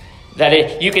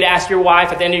 That you could ask your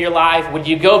wife at the end of your life, would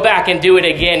you go back and do it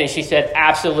again? And she said,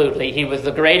 absolutely. He was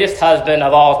the greatest husband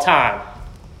of all time,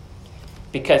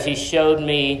 because he showed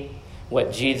me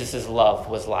what Jesus' love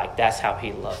was like. That's how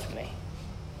he loved me.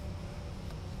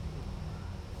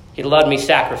 He loved me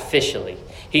sacrificially.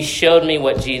 He showed me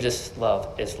what Jesus'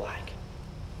 love is like.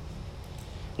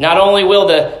 Not only will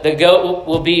the goat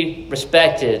will be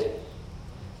respected,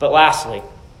 but lastly,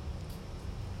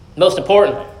 most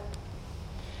importantly,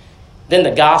 then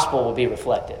the gospel will be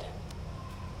reflected.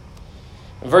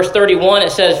 In verse 31,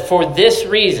 it says, for this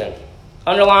reason,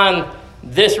 underline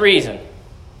this reason.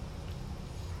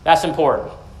 That's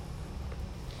important.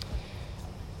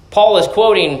 Paul is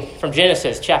quoting from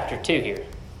Genesis chapter 2 here.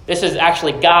 This is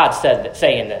actually God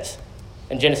saying this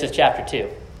in Genesis chapter 2.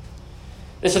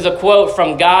 This is a quote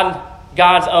from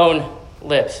God's own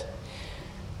lips.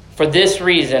 For this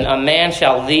reason, a man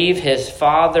shall leave his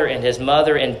father and his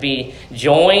mother and be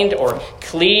joined or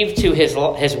cleave to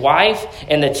his wife,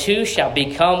 and the two shall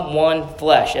become one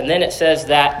flesh. And then it says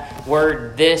that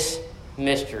word, this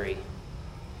mystery.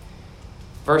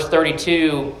 Verse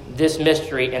 32, this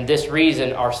mystery and this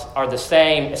reason are the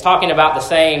same. It's talking about the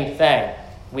same thing.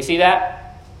 We see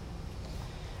that?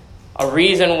 A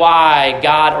reason why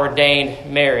God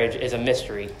ordained marriage is a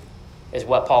mystery, is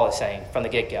what Paul is saying from the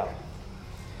get-go.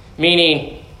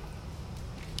 Meaning,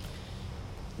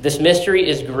 this mystery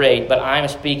is great, but I'm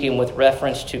speaking with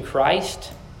reference to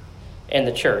Christ and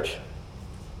the church.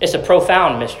 It's a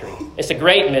profound mystery. It's a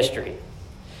great mystery.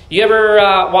 You ever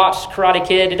watch Karate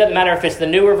Kid? It doesn't matter if it's the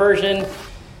newer version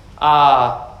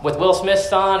with Will Smith's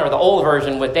son or the old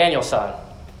version with Daniel's son.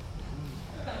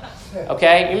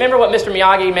 Okay? You remember what Mr.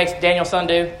 Miyagi makes Daniel's son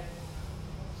do?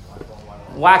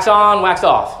 Wax on, wax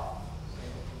off.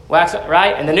 Wax,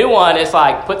 right? And the new one is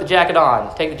like, put the jacket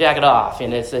on, take the jacket off.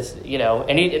 And it's you know,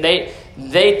 and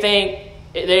they think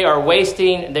they are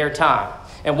wasting their time.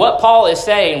 And what Paul is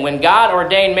saying, when God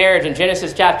ordained marriage in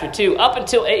Genesis chapter 2, up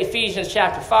until Ephesians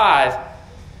chapter 5,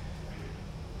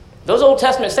 those Old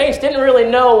Testament saints didn't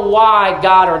really know why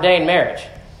God ordained marriage.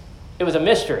 It was a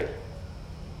mystery.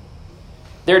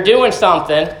 They're doing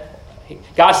something.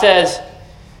 God says,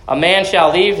 a man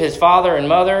shall leave his father and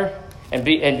mother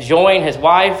and join his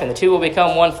wife, and the two will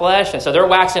become one flesh. And so they're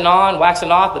waxing on,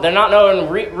 waxing off, but they're not knowing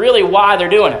really why they're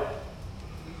doing it.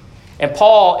 And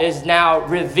Paul is now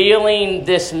revealing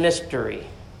this mystery.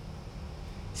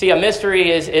 See, a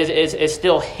mystery is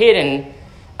still hidden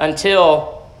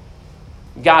until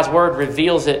God's word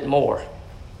reveals it more.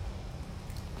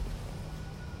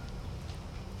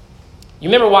 You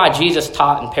remember why Jesus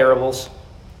taught in parables?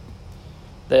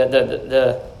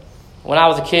 When I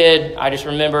was a kid, I just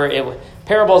remember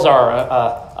parables are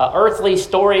a earthly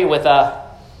story with a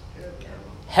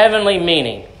heavenly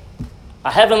meaning,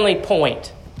 a heavenly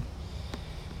point.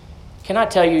 Can I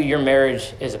tell you, your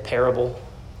marriage is a parable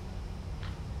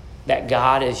that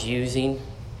God is using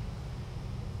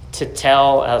to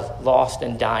tell a lost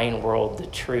and dying world the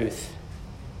truth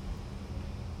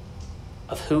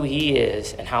of who he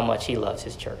is and how much he loves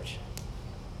his church.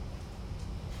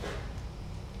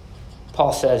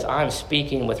 Paul says, I'm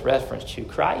speaking with reference to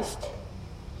Christ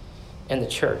and the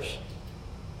church.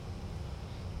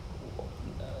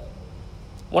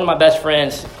 One of my best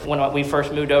friends, when we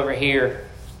first moved over here,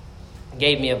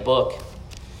 gave me a book,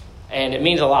 and it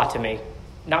means a lot to me.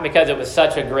 Not because it was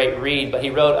such a great read, but he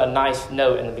wrote a nice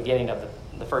note in the beginning of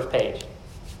the first page.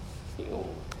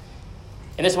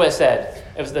 And this is what it said.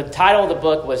 The title of the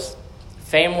book was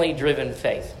Family Driven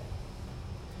Faith.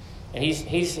 And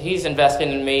he's investing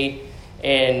in me,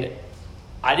 and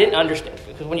I didn't understand,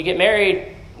 because when you get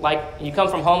married, like you come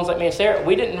from homes like me and Sarah,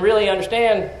 we didn't really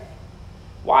understand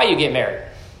why you get married.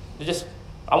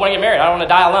 I want to get married. I don't want to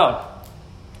die alone.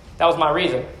 That was my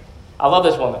reason. I love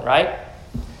this woman, right?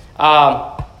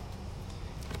 And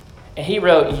he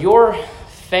wrote, your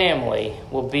family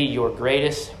will be your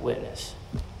greatest witness.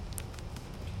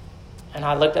 And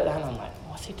I looked at that and I'm like,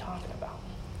 what's he talking about?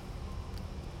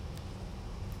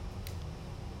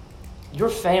 Your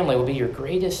family will be your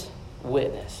greatest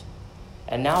witness.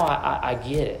 And now I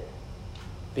get it,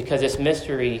 because this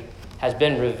mystery has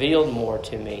been revealed more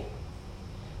to me.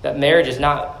 That marriage is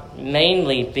not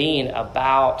mainly being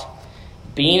about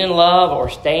being in love or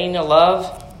staying in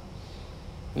love.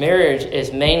 Marriage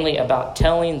is mainly about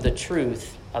telling the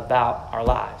truth about our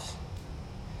lives.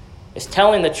 It's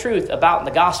telling the truth about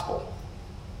the gospel.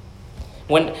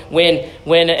 When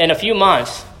in a few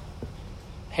months,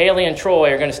 Haley and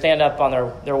Troy are going to stand up on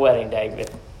their wedding day. If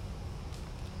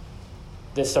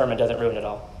this sermon doesn't ruin it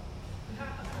all.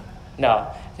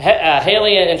 No.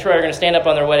 Haley and Troy are going to stand up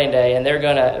on their wedding day, and we're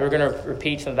going to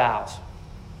repeat some vows.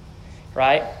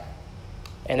 Right?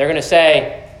 And they're going to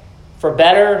say, for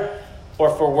better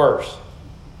or for worse.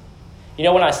 You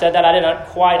know, when I said that, I didn't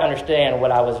quite understand what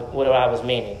I was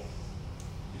meaning.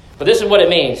 But this is what it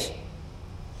means.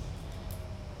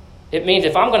 It means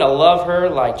if I'm going to love her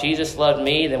like Jesus loved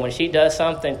me, then when she does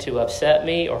something to upset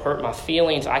me or hurt my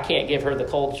feelings, I can't give her the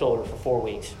cold shoulder for 4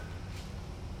 weeks.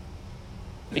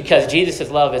 Because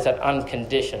Jesus' love is an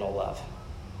unconditional love.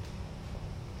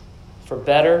 For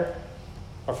better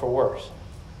or for worse.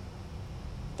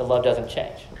 The love doesn't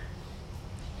change.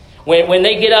 When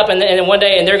they get up and one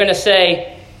day and they're going to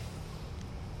say,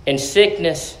 in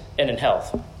sickness and in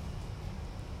health.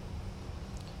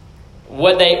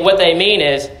 What they mean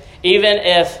is, even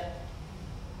if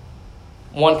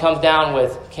one comes down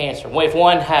with cancer, if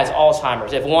one has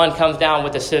Alzheimer's, if one comes down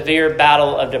with a severe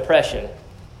battle of depression,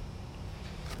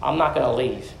 I'm not going to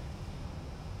leave.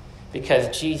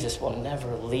 Because Jesus will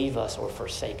never leave us or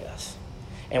forsake us.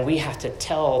 And we have to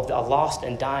tell a lost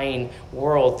and dying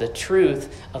world the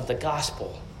truth of the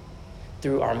gospel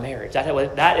through our marriage.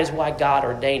 That is why God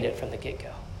ordained it from the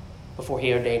get-go, before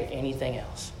he ordained anything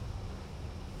else.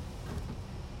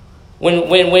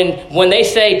 When they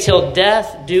say, till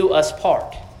death do us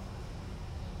part,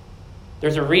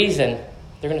 there's a reason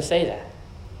they're going to say that.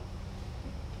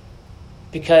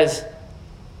 Because,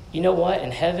 you know what? In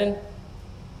heaven,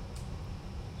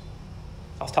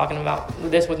 I was talking about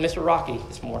this with Mr. Rocky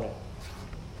this morning.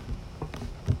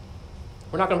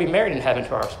 We're not going to be married in heaven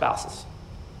to our spouses.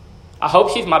 I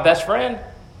hope she's my best friend.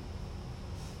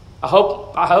 I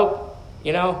hope,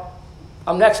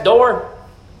 I'm next door.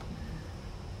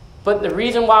 But the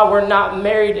reason why we're not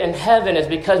married in heaven is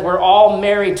because we're all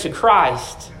married to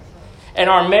Christ. And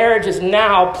our marriages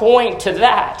now point to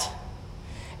that.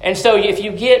 And so if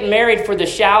you get married for the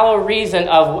shallow reason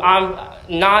of I'm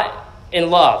not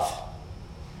in love,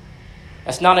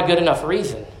 that's not a good enough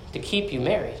reason to keep you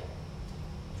married.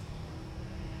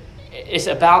 It's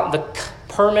about the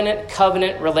permanent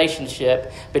covenant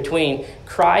relationship between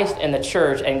Christ and the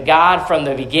church, and God from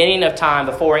the beginning of time,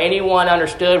 before anyone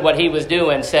understood what he was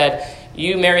doing, said,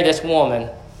 you marry this woman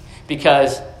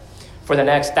because for the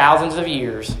next thousands of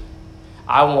years,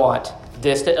 I want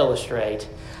this to illustrate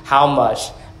how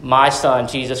much my son,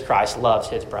 Jesus Christ, loves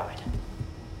his bride.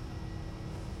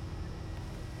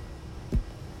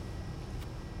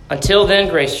 Until then,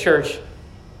 Grace Church,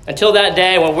 until that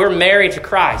day when we're married to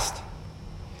Christ,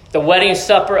 the wedding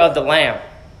supper of the Lamb,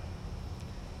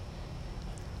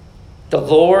 the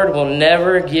Lord will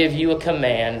never give you a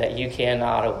command that you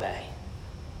cannot obey.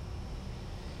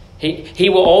 He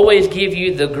will always give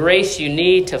you the grace you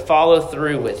need to follow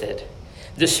through with it.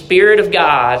 The Spirit of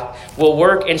God will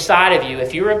work inside of you.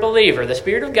 If you're a believer, the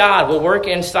Spirit of God will work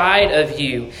inside of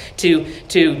you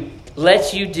to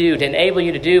let you do, to enable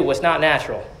you to do what's not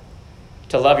natural.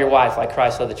 To love your wife like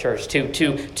Christ loved the church.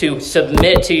 To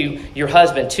submit to your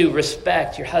husband. To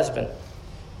respect your husband.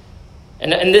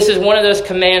 And this is one of those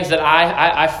commands that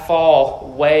I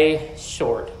fall way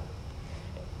short.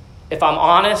 If I'm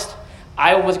honest,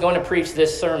 I was going to preach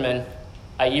this sermon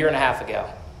a year and a half ago.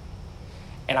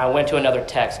 And I went to another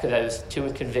text because it was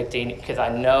too convicting. Because I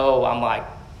know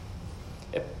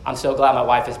I'm so glad my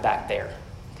wife is back there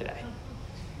today.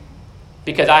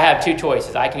 Because I have two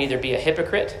choices. I can either be a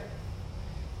hypocrite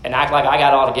and act like I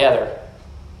got it all together,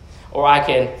 or I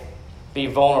can be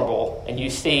vulnerable and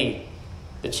you see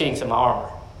the chinks in my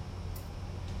armor.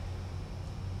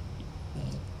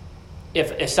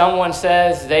 If someone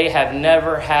says they have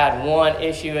never had one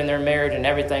issue in their marriage and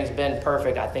everything's been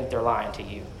perfect, I think they're lying to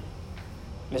you.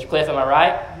 Mr. Cliff, am I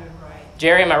right? You're right.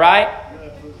 Jerry, am I right?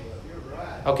 You're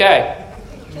right. Okay.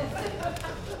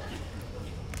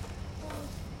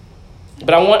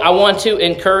 But I want to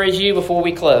encourage you before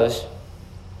we close.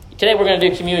 Today we're going to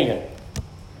do communion.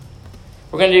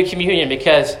 We're going to do communion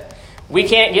because we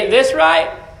can't get this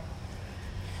right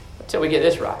until we get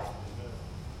this right.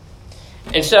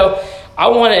 And so I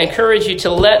want to encourage you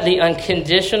to let the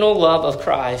unconditional love of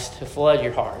Christ flood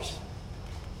your hearts.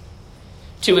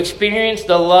 To experience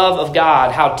the love of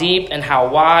God, how deep and how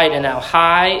wide and how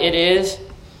high it is.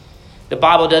 The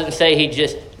Bible doesn't say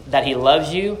that he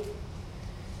loves you.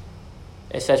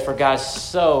 It says, for God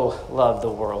so loved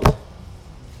the world.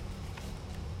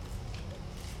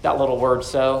 That little word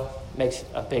 "so" makes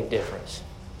a big difference.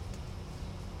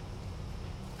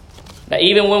 Now,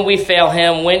 even when we fail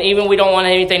him, even we don't want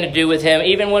anything to do with him,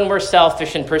 even when we're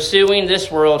selfish and pursuing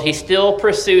this world, he still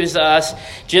pursues us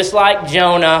just like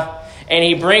Jonah, and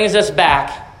he brings us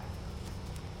back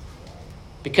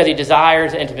because he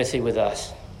desires intimacy with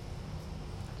us.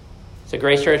 So,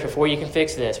 Grace Church, before you can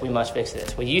fix this, we must fix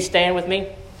this. Will you stand with me?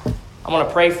 I'm going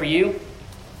to pray for you.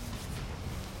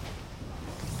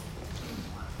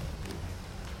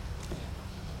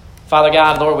 Father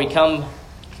God, Lord, we come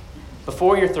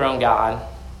before your throne, God,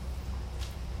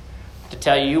 to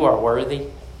tell you you are worthy.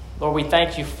 Lord, we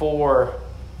thank you for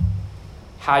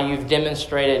how you've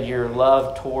demonstrated your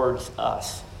love towards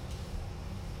us.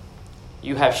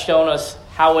 You have shown us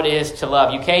how it is to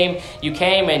love. You came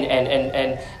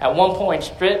and at one point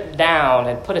stripped down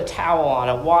and put a towel on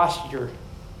and washed your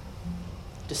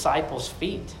disciples'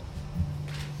 feet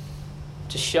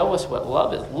to show us what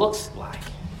love looks like.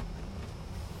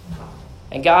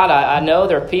 And God, I know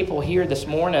there are people here this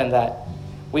morning that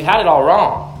we've had it all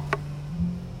wrong.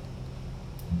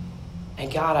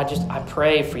 And God, I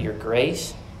pray for your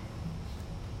grace.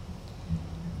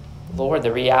 Lord,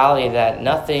 the reality that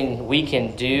nothing we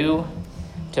can do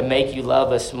to make you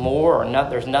love us more,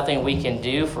 there's nothing we can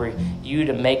do for you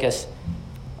to make us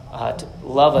to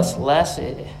love us less.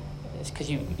 It's because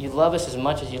you love us as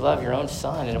much as you love your own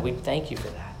son, and we thank you for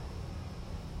that.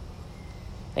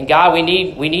 And God, we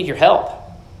need your help.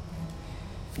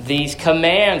 These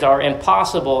commands are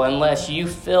impossible unless you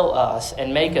fill us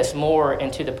and make us more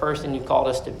into the person you called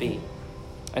us to be.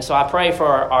 And so I pray for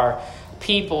our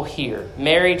people here,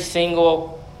 married,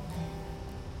 single,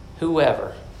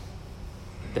 whoever,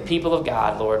 the people of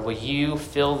God, Lord, will you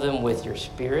fill them with your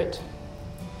Spirit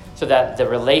so that the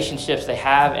relationships they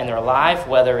have in their life,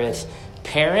 whether it's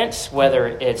parents, whether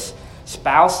it's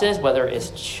spouses, whether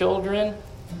it's children,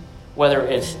 whether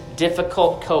it's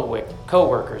difficult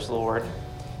co-workers, Lord,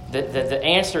 the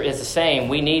answer is the same.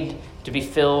 We need to be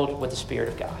filled with the Spirit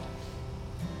of God.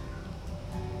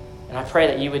 And I pray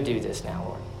that you would do this now,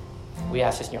 Lord. We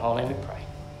ask this in your holy name we pray.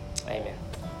 Amen.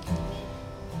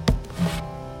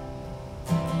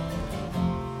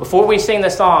 Before we sing the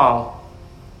song,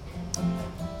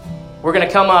 we're going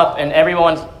to come up and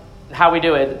everyone's, how we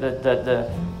do it,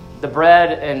 the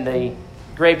bread and the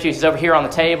grape juice is over here on the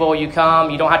table. You come.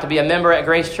 You don't have to be a member at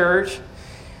Grace Church.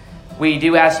 We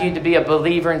do ask you to be a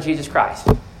believer in Jesus Christ.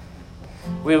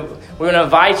 We're going to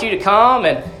invite you to come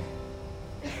and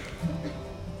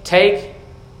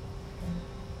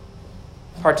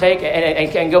partake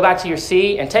and go back to your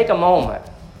seat and take a moment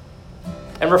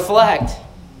and reflect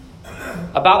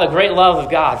about the great love of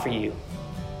God for you.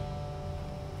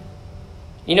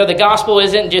 You know, the gospel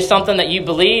isn't just something that you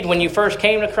believed when you first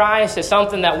came to Christ. It's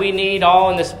something that we need all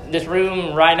in this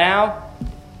room right now.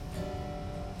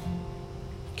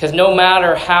 Because no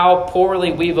matter how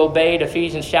poorly we've obeyed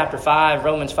Ephesians chapter 5,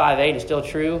 Romans 5:8 is still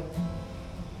true.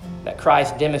 That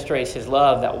Christ demonstrates his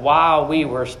love, that while we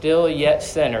were still yet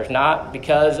sinners, not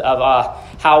because of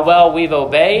how well we've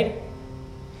obeyed,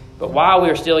 but while we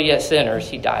were still yet sinners,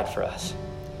 he died for us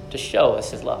to show us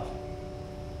his love.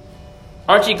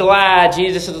 Aren't you glad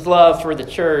Jesus' love for the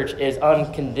church is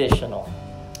unconditional?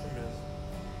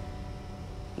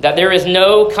 That there is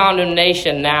no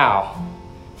condemnation now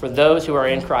for those who are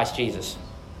in Christ Jesus.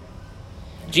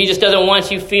 Jesus doesn't want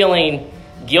you feeling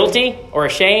guilty or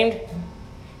ashamed.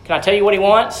 Can I tell you what he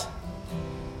wants?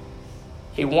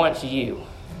 He wants you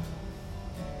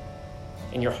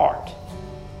in your heart.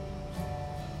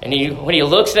 And when he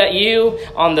looks at you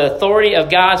on the authority of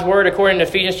God's word, according to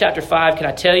Ephesians chapter 5, can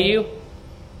I tell you,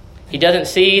 he doesn't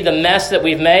see the mess that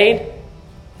we've made.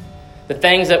 The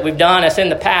things that we've done as in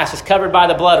the past is covered by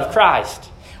the blood of Christ.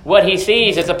 What he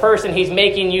sees is the person he's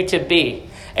making you to be,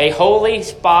 a holy,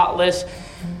 spotless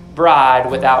bride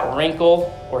without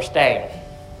wrinkle or stain.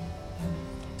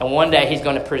 And one day he's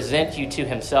going to present you to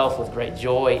himself with great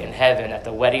joy in heaven at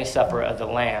the wedding supper of the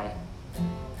Lamb.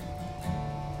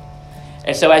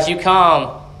 And so as you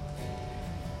come,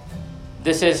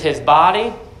 this is his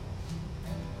body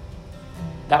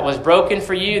that was broken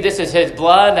for you. This is his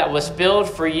blood that was spilled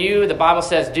for you. The Bible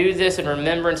says, do this in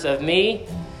remembrance of me.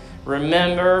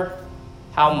 Remember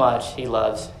how much he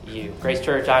loves you. Grace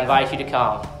Church, I invite you to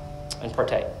come and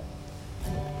partake.